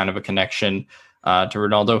has kind of a connection to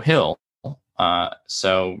Ronaldo Hill.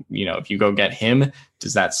 So, if you go get him,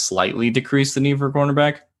 does that slightly decrease the need for a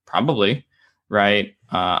cornerback? Probably, right?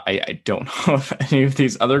 I don't know if any of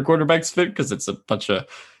these other quarterbacks fit, because it's a bunch of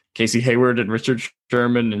Casey Hayward and Richard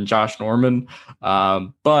Sherman and Josh Norman.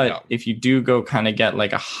 But if you do go kind of get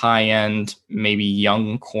a high-end, maybe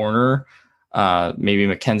young corner, maybe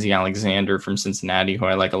Mackenzie Alexander from Cincinnati, who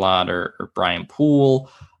I like a lot, or Brian Poole.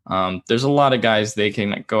 There's a lot of guys they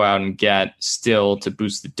can go out and get still to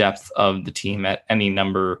boost the depth of the team at any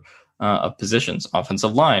number of positions.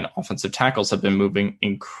 Offensive line, offensive tackles have been moving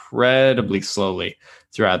incredibly slowly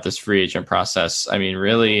throughout this free agent process. I mean,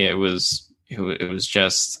 really, it was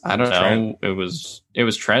just, I don't know, it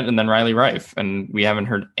was Trent and then Riley Reif, and we haven't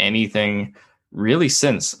heard anything really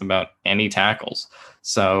since about any tackles.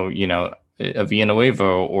 So, a Villanueva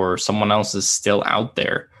or someone else is still out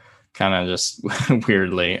there, kind of just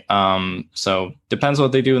weirdly. So depends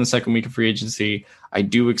what they do in the second week of free agency. I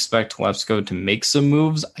do expect Telesco to make some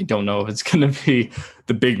moves. I don't know if it's going to be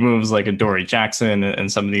the big moves like Adoree Jackson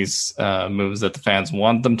and some of these moves that the fans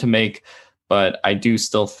want them to make. But I do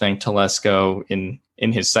still think Telesco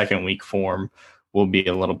in his second week form will be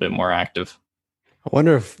a little bit more active. I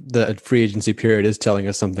wonder if the free agency period is telling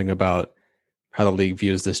us something about how the league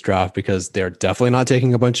views this draft, because they're definitely not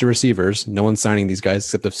taking a bunch of receivers. No one's signing these guys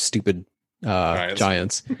except the stupid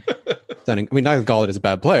Giants. Signing, I mean, not Golladay is a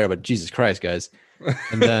bad player, but Jesus Christ, guys.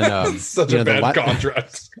 And then such a bad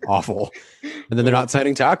contract. Awful. And then they're not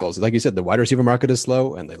signing tackles. Like you said, the wide receiver market is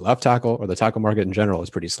slow, and the left tackle or the tackle market in general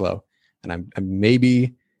is pretty slow. And I'm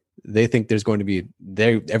maybe they think there's going to be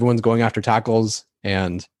everyone's going after tackles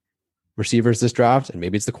and receivers this draft, and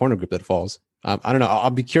maybe it's the corner group that falls. I don't know.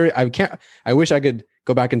 I'll be curious. I wish I could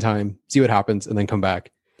go back in time, see what happens, and then come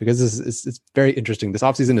back, because it's very interesting. This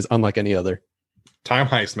offseason is unlike any other. Time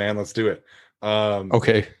heist, man. Let's do it.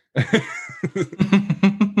 Okay.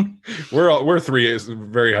 We're three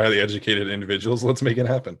very highly educated individuals. Let's make it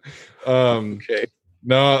happen. Okay.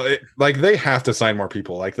 No, like they have to sign more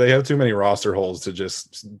people. Like they have too many roster holes to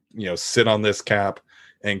just sit on this cap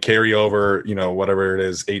and carry over whatever it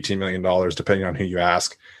is, $18 million, depending on who you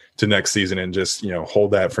ask, to next season, and just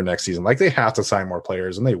hold that for next season. Like they have to sign more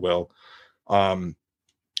players, and they will.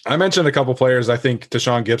 I mentioned a couple players. I think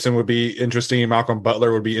Deshaun Gibson would be interesting. Malcolm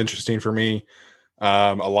Butler would be interesting for me.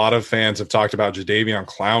 A lot of fans have talked about Jadeveon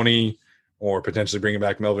Clowney or potentially bringing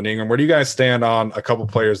back Melvin Ingram. Where do you guys stand on a couple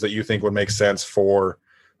players that you think would make sense for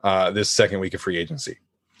this second week of free agency?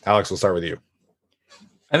 Alex, we'll start with you.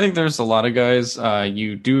 I think there's a lot of guys.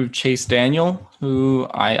 You do Chase Daniel, who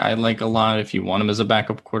I like a lot if you want him as a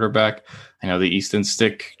backup quarterback. I know the Easton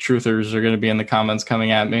Stick truthers are going to be in the comments coming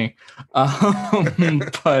at me.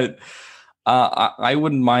 But I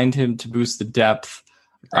wouldn't mind him to boost the depth.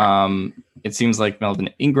 It seems like Melvin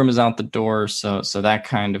Ingram is out the door, so that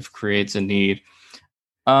kind of creates a need.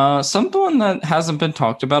 Someone that hasn't been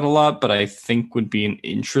talked about a lot, but I think would be an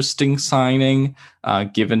interesting signing,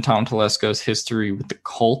 given Tom Telesco's history with the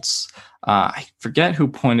Colts. I forget who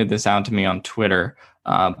pointed this out to me on Twitter,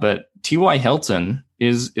 but T.Y. Hilton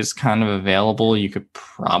is kind of available. You could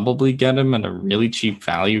probably get him at a really cheap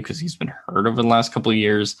value because he's been hurt over the last couple of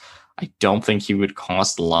years. I don't think he would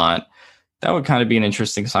cost a lot. That would kind of be an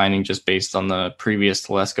interesting signing just based on the previous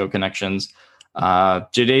Telesco connections.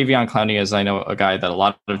 Jadeveon Clowney is, I know, a guy that a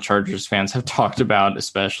lot of Chargers fans have talked about,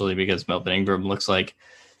 especially because Melvin Ingram looks like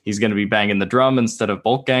he's going to be banging the drum instead of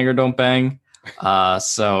Bolt Gang or Don't Bang.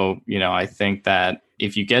 So, I think that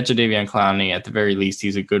if you get Jadeveon Clowney, at the very least,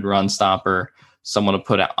 he's a good run stopper, someone to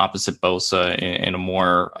put opposite Bosa in a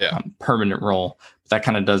more permanent role. But that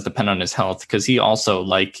kind of does depend on his health, because he also,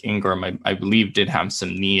 like Ingram, I believe, did have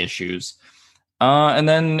some knee issues. And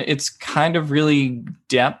then it's kind of really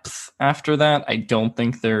depth after that. I don't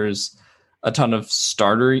think there's a ton of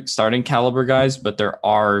starting caliber guys, but there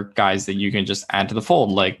are guys that you can just add to the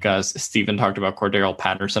fold. Like Steven talked about Cordero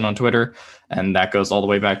Patterson on Twitter, and that goes all the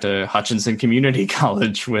way back to Hutchinson Community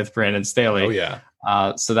College with Brandon Staley. Oh,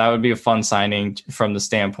 yeah. So that would be a fun signing from the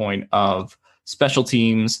standpoint of special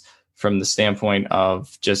teams, from the standpoint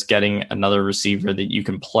of just getting another receiver that you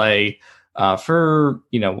can play for,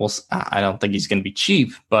 I don't think he's going to be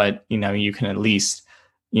cheap, but, you can at least,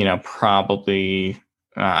 probably,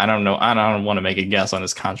 I don't know. I don't want to make a guess on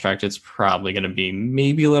his contract. It's probably going to be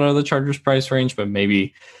maybe a little of the Chargers price range, but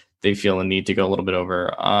maybe they feel a need to go a little bit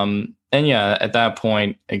over. And yeah, at that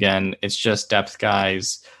point, again, it's just depth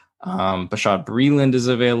guys. Bashad Breeland is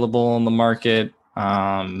available on the market.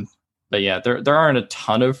 But yeah, there aren't a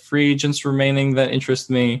ton of free agents remaining that interest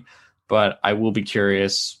me, but I will be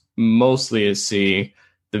curious mostly to see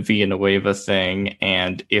the Villanueva thing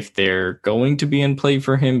and if they're going to be in play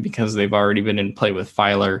for him because they've already been in play with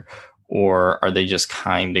Filer, or are they just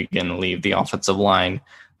kind of going to leave the offensive line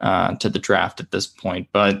to the draft at this point.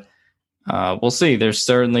 But we'll see. There's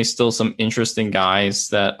certainly still some interesting guys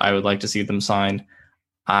that I would like to see them sign.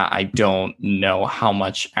 I don't know how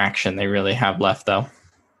much action they really have left, though.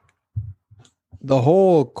 The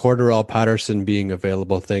whole Cordarrelle Patterson being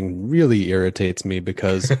available thing really irritates me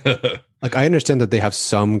because like I understand that they have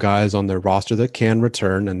some guys on their roster that can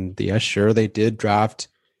return, and yes, sure, they did draft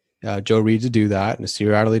Joe Reed to do that, and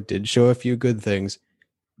Nasir Adderley did show a few good things.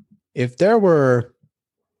 If there were,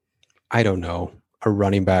 I don't know, a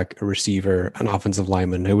running back, a receiver, an offensive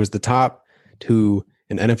lineman who was the top two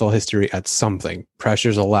in NFL history at something,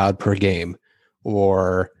 pressures allowed per game,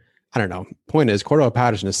 or I don't know. Point is, Cordarrelle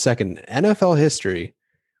Patterson is second in NFL history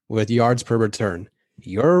with yards per return.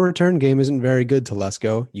 Your return game isn't very good,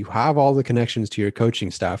 Telesco. You have all the connections to your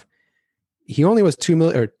coaching staff. He only was 2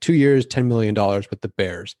 years, $10 million with the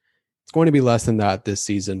Bears. It's going to be less than that this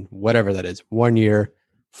season, whatever that is. 1 year,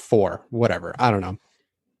 4, whatever. I don't know.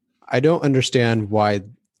 I don't understand why.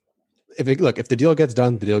 If the deal gets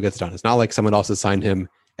done, the deal gets done. It's not like someone else has signed him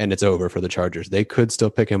and it's over for the Chargers. They could still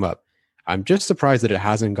pick him up. I'm just surprised that it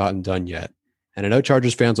hasn't gotten done yet. And I know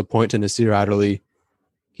Chargers fans will point to Nasir Adderley.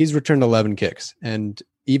 He's returned 11 kicks. And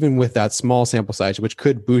even with that small sample size, which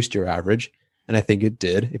could boost your average, and I think it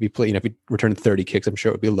did. If he returned 30 kicks, I'm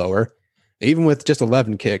sure it would be lower. Even with just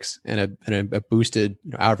 11 kicks and a boosted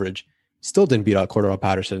average, still didn't beat out Cordell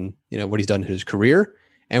Patterson, what he's done in his career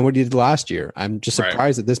and what he did last year. I'm just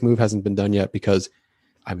surprised that this move hasn't been done yet because,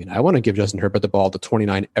 I want to give Justin Herbert the ball to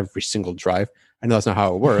 29 every single drive. I know that's not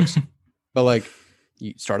how it works, but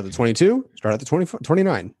you start at the 22, start at the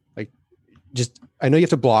 29. I know you have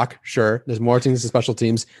to block. Sure. There's more things to special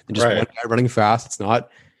teams than just one guy running fast. It's not,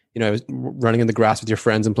 running in the grass with your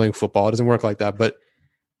friends and playing football. It doesn't work like that, but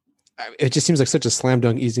it just seems like such a slam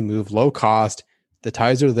dunk, easy move, low cost. The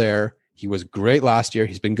ties are there. He was great last year.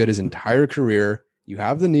 He's been good his entire career. You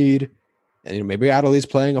have the need. And maybe Adderley's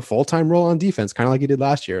playing a full-time role on defense, kind of like he did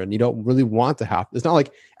last year. And you don't really want to have, it's not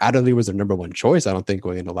like Adderley was their number one choice, I don't think,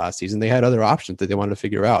 going into last season. They had other options that they wanted to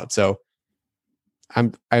figure out. So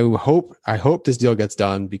I hope this deal gets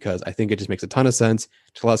done because I think it just makes a ton of sense.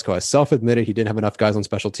 Telesco has self-admitted he didn't have enough guys on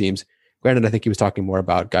special teams. Granted, I think he was talking more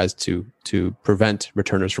about guys to prevent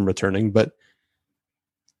returners from returning, but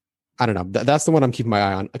I don't know. That's the one I'm keeping my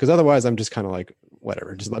eye on because otherwise I'm just kind of like,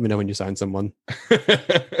 whatever. Just let me know when you sign someone.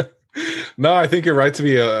 No, I think you're right to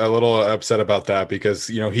be a little upset about that because,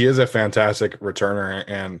 he is a fantastic returner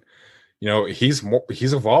and,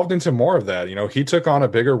 he's evolved into more of that. He took on a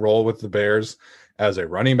bigger role with the Bears as a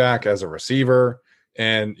running back, as a receiver.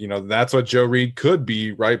 And, that's what Joe Reed could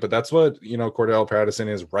be, right? But that's what, Cordell Patterson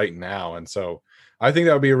is right now. And so I think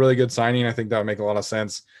that would be a really good signing. I think that would make a lot of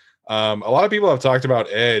sense. A lot of people have talked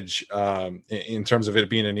about edge in terms of it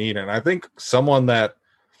being a need. And I think someone that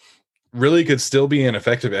really could still be an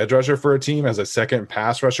effective edge rusher for a team as a second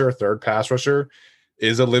pass rusher, third pass rusher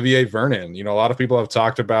is Olivier Vernon. A lot of people have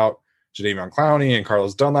talked about Jadeveon Clowney and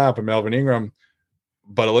Carlos Dunlap and Melvin Ingram.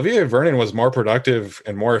 But Olivier Vernon was more productive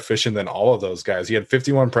and more efficient than all of those guys. He had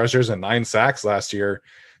 51 pressures and 9 sacks last year,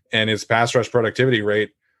 and his pass rush productivity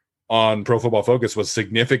rate on Pro Football Focus was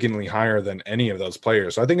significantly higher than any of those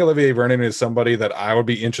players. So I think Olivier Vernon is somebody that I would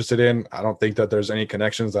be interested in. I don't think that there's any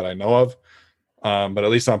connections that I know of, but at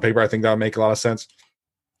least on paper, I think that would make a lot of sense.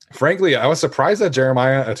 Frankly, I was surprised that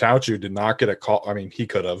Jeremiah Atauchu did not get a call. He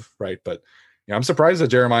could have, right? But I'm surprised that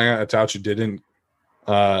Jeremiah Atauchu didn't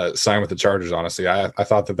sign with the Chargers. Honestly, I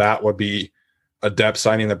thought that would be a depth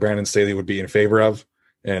signing that Brandon Staley would be in favor of.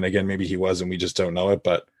 And again, maybe he was, and we just don't know it.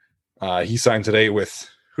 But he signed today with,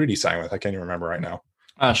 who did he sign with? I can't even remember right now.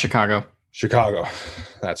 Chicago.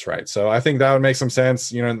 That's right. So I think that would make some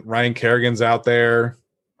sense. Ryan Kerrigan's out there.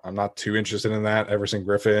 I'm not too interested in that. Everson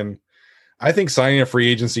Griffin. I think signing a free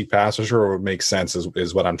agency pass rusher would make sense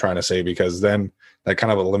is what I'm trying to say, because then that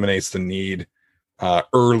kind of eliminates the need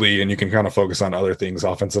early, and you can kind of focus on other things,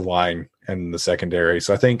 offensive line and the secondary.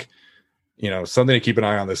 So I think, something to keep an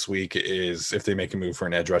eye on this week is if they make a move for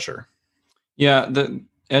an edge rusher. Yeah, the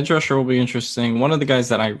edge rusher will be interesting. One of the guys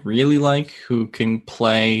that I really like who can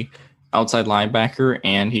play outside linebacker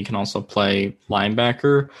and he can also play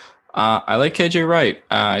linebacker. I like KJ Wright.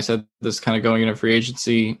 I said this kind of going into free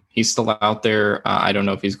agency. He's still out there. I don't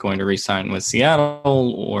know if he's going to re-sign with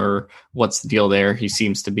Seattle or what's the deal there. He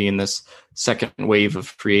seems to be in this second wave of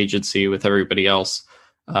free agency with everybody else.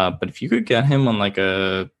 But if you could get him on like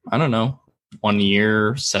a, 1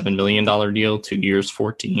 year, $7 million deal, 2 years,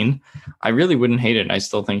 14, I really wouldn't hate it. I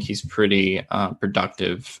still think he's pretty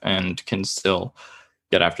productive and can still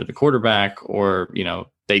get after the quarterback, or,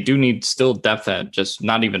 they do need still depth at just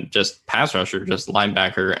not even just pass rusher, just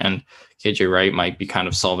linebacker, and KJ Wright might be kind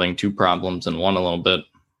of solving two problems in one a little bit.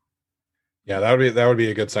 Yeah, that would be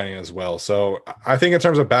a good signing as well. So I think in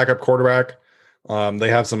terms of backup quarterback, they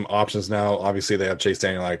have some options now. Obviously, they have Chase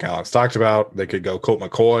Daniel, like Alex talked about. They could go Colt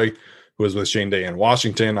McCoy, who was with Shane Day in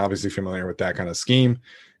Washington, obviously familiar with that kind of scheme.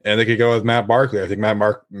 And they could go with Matt Barkley. I think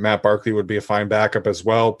Matt Barkley would be a fine backup as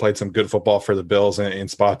well. Played some good football for the Bills in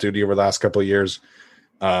spot duty over the last couple of years.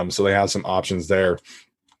 So they have some options there.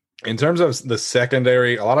 In terms of the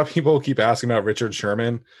secondary, a lot of people keep asking about Richard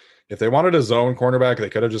Sherman. If they wanted a zone cornerback, they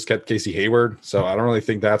could have just kept Casey Hayward. So I don't really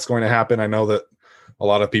think that's going to happen. I know that a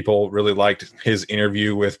lot of people really liked his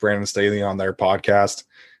interview with Brandon Staley on their podcast.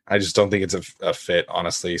 I just don't think it's a fit,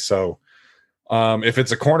 honestly. So if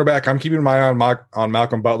it's a cornerback, I'm keeping my eye on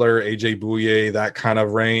Malcolm Butler, AJ Bouye, that kind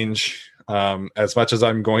of range. As much as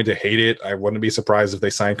I'm going to hate it, I wouldn't be surprised if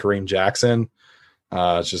they sign Kareem Jackson.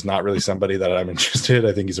 It's just not really somebody that I'm interested.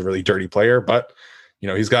 I think he's a really dirty player, but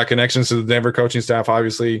he's got connections to the Denver coaching staff,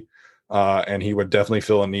 obviously. and he would definitely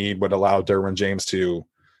fill a need, would allow Derwin James to,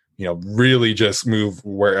 really just move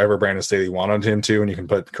wherever Brandon Staley wanted him to, and you can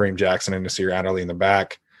put Kareem Jackson and Nasir Adderley in the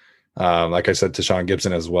back. Like I said, Tashawn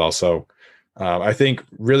Gibson as well. So I think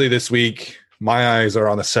really this week, my eyes are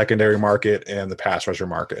on the secondary market and the pass rusher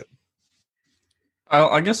market.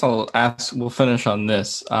 I guess we'll finish on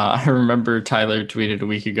this. I remember Tyler tweeted a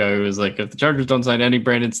week ago. It was like, if the Chargers don't sign any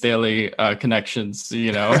Brandon Staley connections,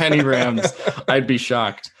 any Rams, I'd be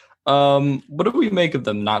shocked. What do we make of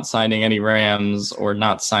them not signing any Rams or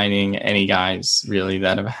not signing any guys really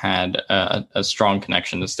that have had a strong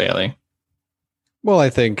connection to Staley? Well, I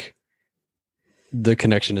think the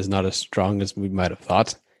connection is not as strong as we might have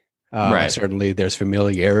thought. Right. Certainly there's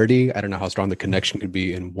familiarity. I don't know how strong the connection could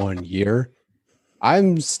be in 1 year.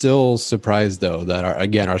 I'm still surprised though that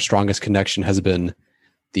our strongest connection has been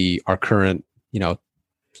our current,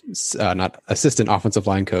 not assistant offensive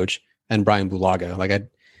line coach and Brian Bulaga.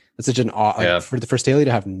 It's such an for Staley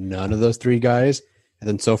to have none of those three guys, and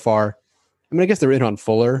then so far, I guess they're in on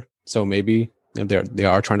Fuller, so maybe they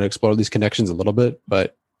are trying to explore these connections a little bit,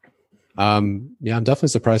 but I'm definitely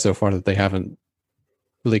surprised so far that they haven't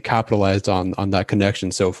really capitalized on that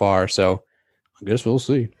connection so far. So I guess we'll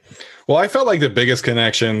see. Well, I felt like the biggest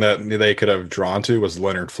connection that they could have drawn to was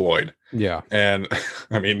Leonard Floyd. Yeah. And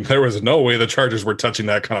there was no way the Chargers were touching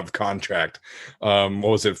that kind of contract. What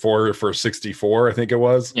was it for 64? I think it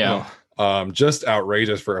was. Yeah. Just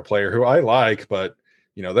outrageous for a player who I like, but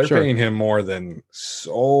they're paying him more than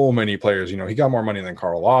so many players. He got more money than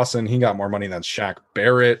Carl Lawson. He got more money than Shaq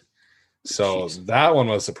Barrett. So that one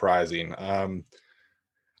was surprising.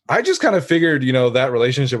 I just kind of figured, that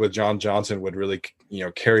relationship with John Johnson would really,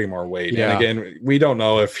 carry more weight. Yeah. And again, we don't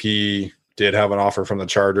know if he did have an offer from the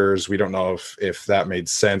Chargers. We don't know if that made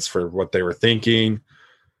sense for what they were thinking,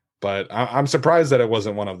 but I'm surprised that it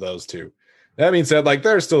wasn't one of those two. That being said,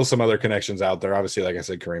 there's still some other connections out there. Obviously, like I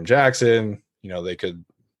said, Kareem Jackson, they could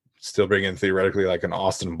still bring in theoretically an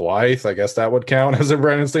Austin Blythe. I guess that would count as a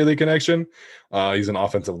Brandon Staley connection. He's an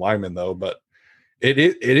offensive lineman though, but it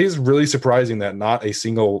is really surprising that not a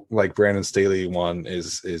single Brandon Staley one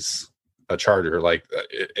is a Charger.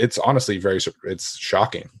 It's honestly it's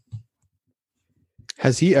shocking.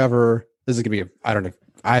 Has he ever? This is gonna be. I don't know.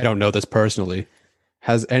 I don't know this personally.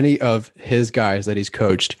 Has any of his guys that he's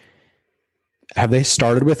coached, have they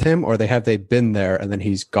started with him, or have they been there and then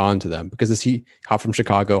he's gone to them? Because as he hopped from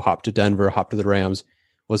Chicago, hopped to Denver, hopped to the Rams,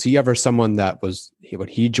 was he ever someone that was when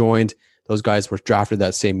he joined? Those guys were drafted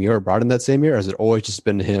that same year or brought in that same year? Or has it always just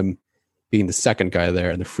been him being the second guy there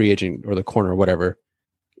and the free agent or the corner or whatever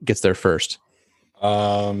gets there first?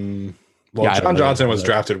 John Johnson was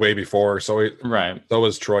drafted way before. So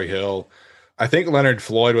was Troy Hill. I think Leonard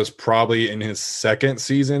Floyd was probably in his second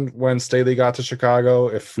season when Staley got to Chicago,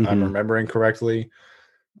 if I'm remembering correctly.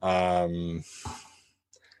 Jeremiah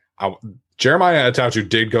Attaochu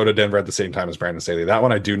did go to Denver at the same time as Brandon Staley. That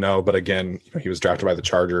one I do know, but again, he was drafted by the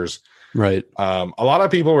Chargers. Right. A lot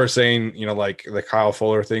of people were saying, the Kyle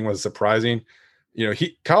Fuller thing was surprising.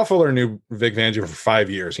 Kyle Fuller knew Vic Fangio for 5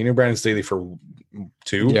 years. He knew Brandon Staley for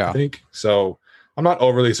 2, I think. So I'm not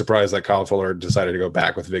overly surprised that Kyle Fuller decided to go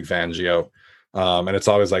back with Vic Fangio. And it's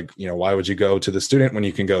always why would you go to the student when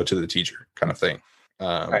you can go to the teacher kind of thing.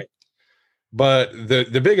 Right. But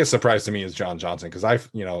the biggest surprise to me is John Johnson, because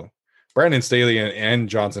Brandon Staley and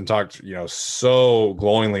Johnson talked, so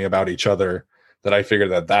glowingly about each other that I figured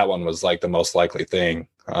that one was the most likely thing.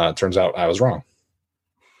 Turns out I was wrong.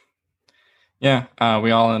 Yeah,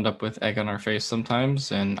 we all end up with egg on our face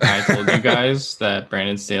sometimes, and I told you guys that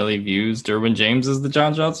Brandon Staley views Derwin James as the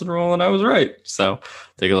John Johnson role, and I was right. So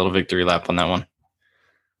take a little victory lap on that one.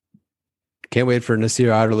 Can't wait for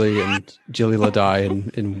Nasir Adderley and Jilly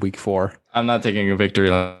Ladai in week 4. I'm not taking a victory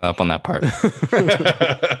lap on that part.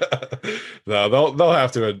 No, they'll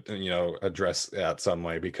have to address that some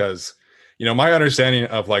way, because my understanding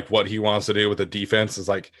of what he wants to do with the defense is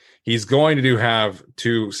he's going to have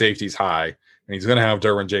 2 safeties high, and he's going to have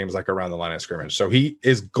Derwin James around the line of scrimmage. So he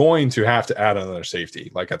is going to have to add another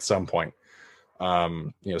safety at some point.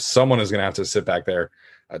 Someone is going to have to sit back there.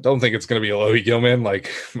 I don't think it's going to be Alohi Gilman.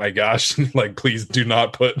 My gosh, please do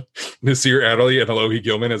not put Nasir Adderley and Alohi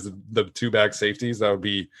Gilman as the 2 back safeties. That would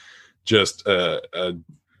be just a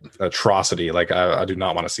atrocity. I do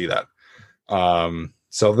not want to see that.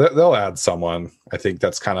 So they'll add someone. I think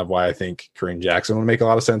that's kind of why I think Kareem Jackson would make a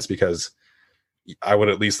lot of sense, because I would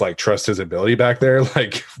at least trust his ability back there,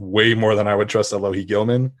 way more than I would trust Alohi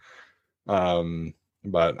Gilman.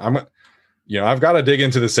 But I've got to dig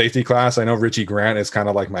into the safety class. I know Richie Grant is kind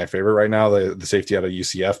of my favorite right now, the safety out of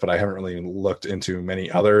UCF, but I haven't really looked into many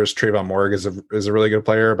others. Trayvon Morg is a really good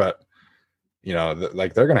player, but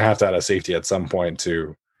like they're going to have to add a safety at some point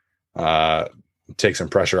to take some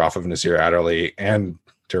pressure off of Nasir Adderley and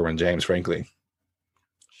Derwin James, frankly.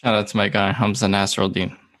 Shout out to my guy, Hamza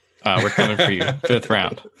Nasruddin. We're coming for you. 5th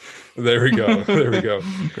round. There we go.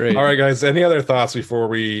 Great. All right, guys. Any other thoughts before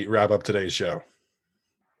we wrap up today's show?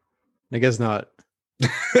 I guess not.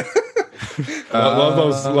 Love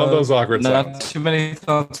those awkward Not sounds. too many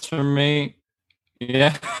thoughts from me.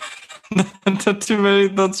 Yeah. Not too many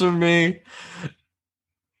thoughts from me.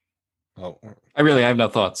 Oh. I have no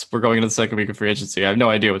thoughts. We're going into the second week of free agency. I have no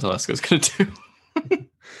idea what Telesco's going to do.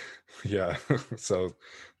 Yeah. So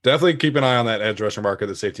definitely keep an eye on that edge rusher market,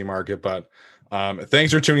 the safety market. But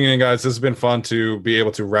thanks for tuning in, guys. This has been fun to be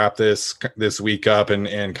able to wrap this week up and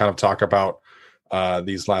kind of talk about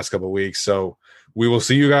these last couple of weeks. So we will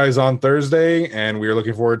see you guys on Thursday, and we are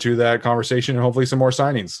looking forward to that conversation and hopefully some more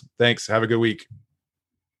signings. Thanks. Have a good week.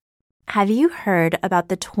 Have you heard about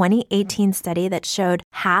the 2018 study that showed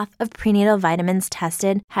half of prenatal vitamins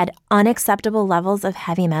tested had unacceptable levels of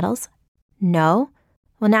heavy metals? No?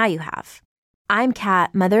 Well, now you have. I'm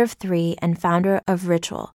Kat, mother of 3 and founder of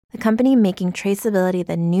Ritual, the company making traceability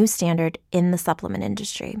the new standard in the supplement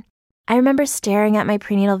industry. I remember staring at my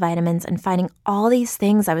prenatal vitamins and finding all these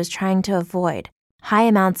things I was trying to avoid: high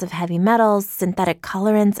amounts of heavy metals, synthetic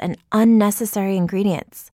colorants, and unnecessary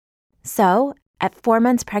ingredients. So, at 4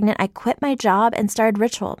 months pregnant, I quit my job and started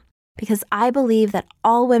Ritual because I believe that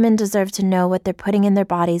all women deserve to know what they're putting in their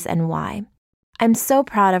bodies and why. I'm so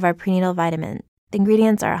proud of our prenatal vitamin. The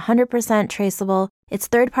ingredients are 100% traceable, it's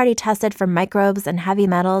third-party tested for microbes and heavy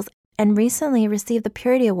metals, and recently received the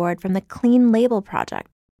Purity Award from the Clean Label Project.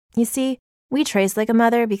 You see, we trace like a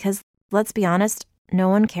mother because, let's be honest, no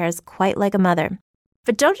one cares quite like a mother.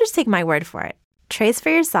 But don't just take my word for it. Trace for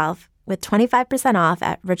yourself with 25% off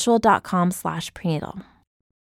at ritual.com/prenatal.